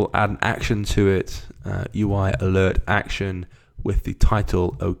then we'll add an action to it, UI alert action with the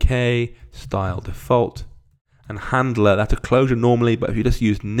title OK, style default. And handler, that's a closure normally, but if you just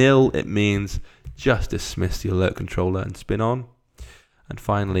use nil, it means just dismiss the alert controller and spin on. And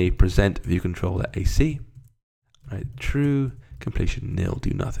finally, present view controller AC. Right, true. Completion nil, do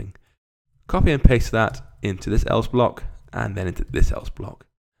nothing. Copy and paste that into this else block and then into this else block,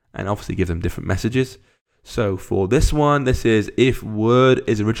 and obviously give them different messages. So for this one, this is if word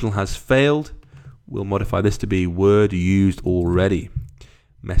is original has failed. We'll modify this to be word used already.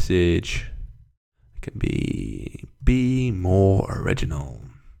 Message can be more original.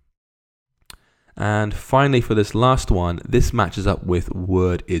 And finally, for this last one, this matches up with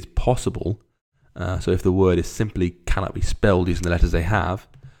word is possible. So if the word is simply cannot be spelled using the letters they have,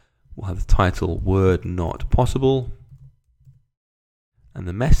 we'll have the title word not possible. And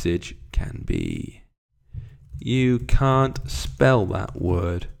the message can be, you can't spell that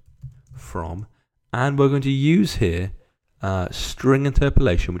word from. And we're going to use here string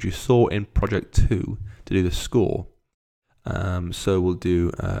interpolation, which you saw in project 2 to do the score. So we'll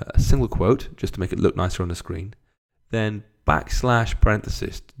do a single quote just to make it look nicer on the screen. Then /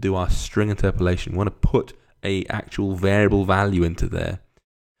 parenthesis to do our string interpolation. We want to put a actual variable value into there.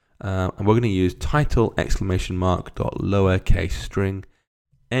 And we're going to use title ! Dot lowercase string,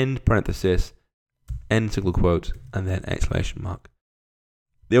 end parenthesis, end single quote, and then !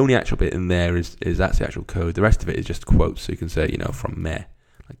 The only actual bit in there is that's the actual code. The rest of it is just quotes. So you can say, from meh,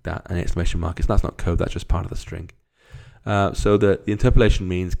 like that, and ! That's not code, that's just part of the string. So the interpolation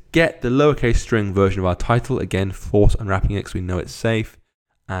means get the lowercase string version of our title, again, force unwrapping it so we know it's safe,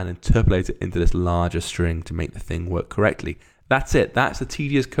 and interpolate it into this larger string to make the thing work correctly. That's it. That's the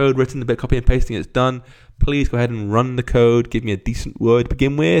tedious code written, a bit of copy and pasting, it's done. Please go ahead and run the code. Give me a decent word to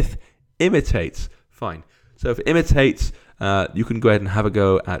begin with. Imitates. Fine. So for imitates, you can go ahead and have a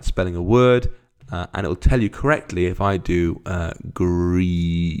go at spelling a word, and it will tell you correctly if I do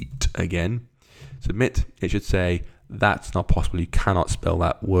greet again. Submit. It should say, that's not possible. You cannot spell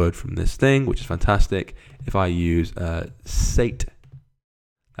that word from this thing, which is fantastic. If I use sate,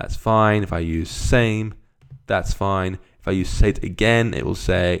 that's fine. If I use same, that's fine. If I use sate again, it will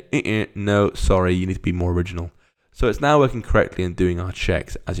say, no, sorry, you need to be more original. So it's now working correctly and doing our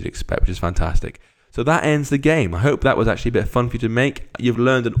checks as you'd expect, which is fantastic. So that ends the game. I hope that was actually a bit of fun for you to make. You've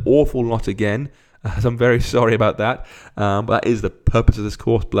learned an awful lot again, so I'm very sorry about that. But that is the purpose of this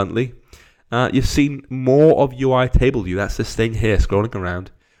course, bluntly. You've seen more of UI table view. That's this thing here scrolling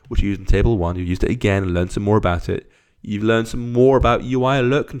around, which you used in table 1. You've used it again and learned some more about it. You've learned some more about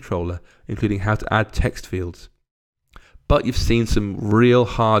UIAlertController, including how to add text fields. But you've seen some real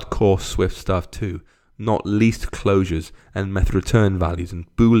hardcore Swift stuff too, not least closures and method return values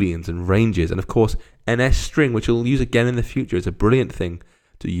and booleans and ranges, and of course NS-string, which you'll use again in the future. It's a brilliant thing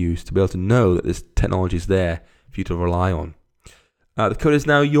to use to be able to know that this technology is there for you to rely on. The code is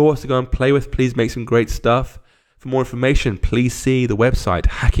now yours to go and play with. Please make some great stuff. For more information, please see the website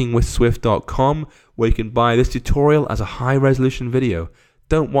hackingwithswift.com, where you can buy this tutorial as a high-resolution video.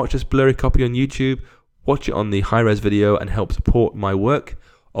 Don't watch this blurry copy on YouTube. Watch it on the high-res video and help support my work.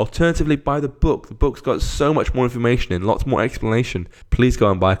 Alternatively, buy the book. The book's got so much more information in, lots more explanation. Please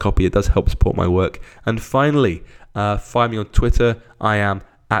go and buy a copy. It does help support my work. And finally, find me on Twitter. I am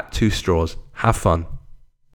 @2straws. Have fun.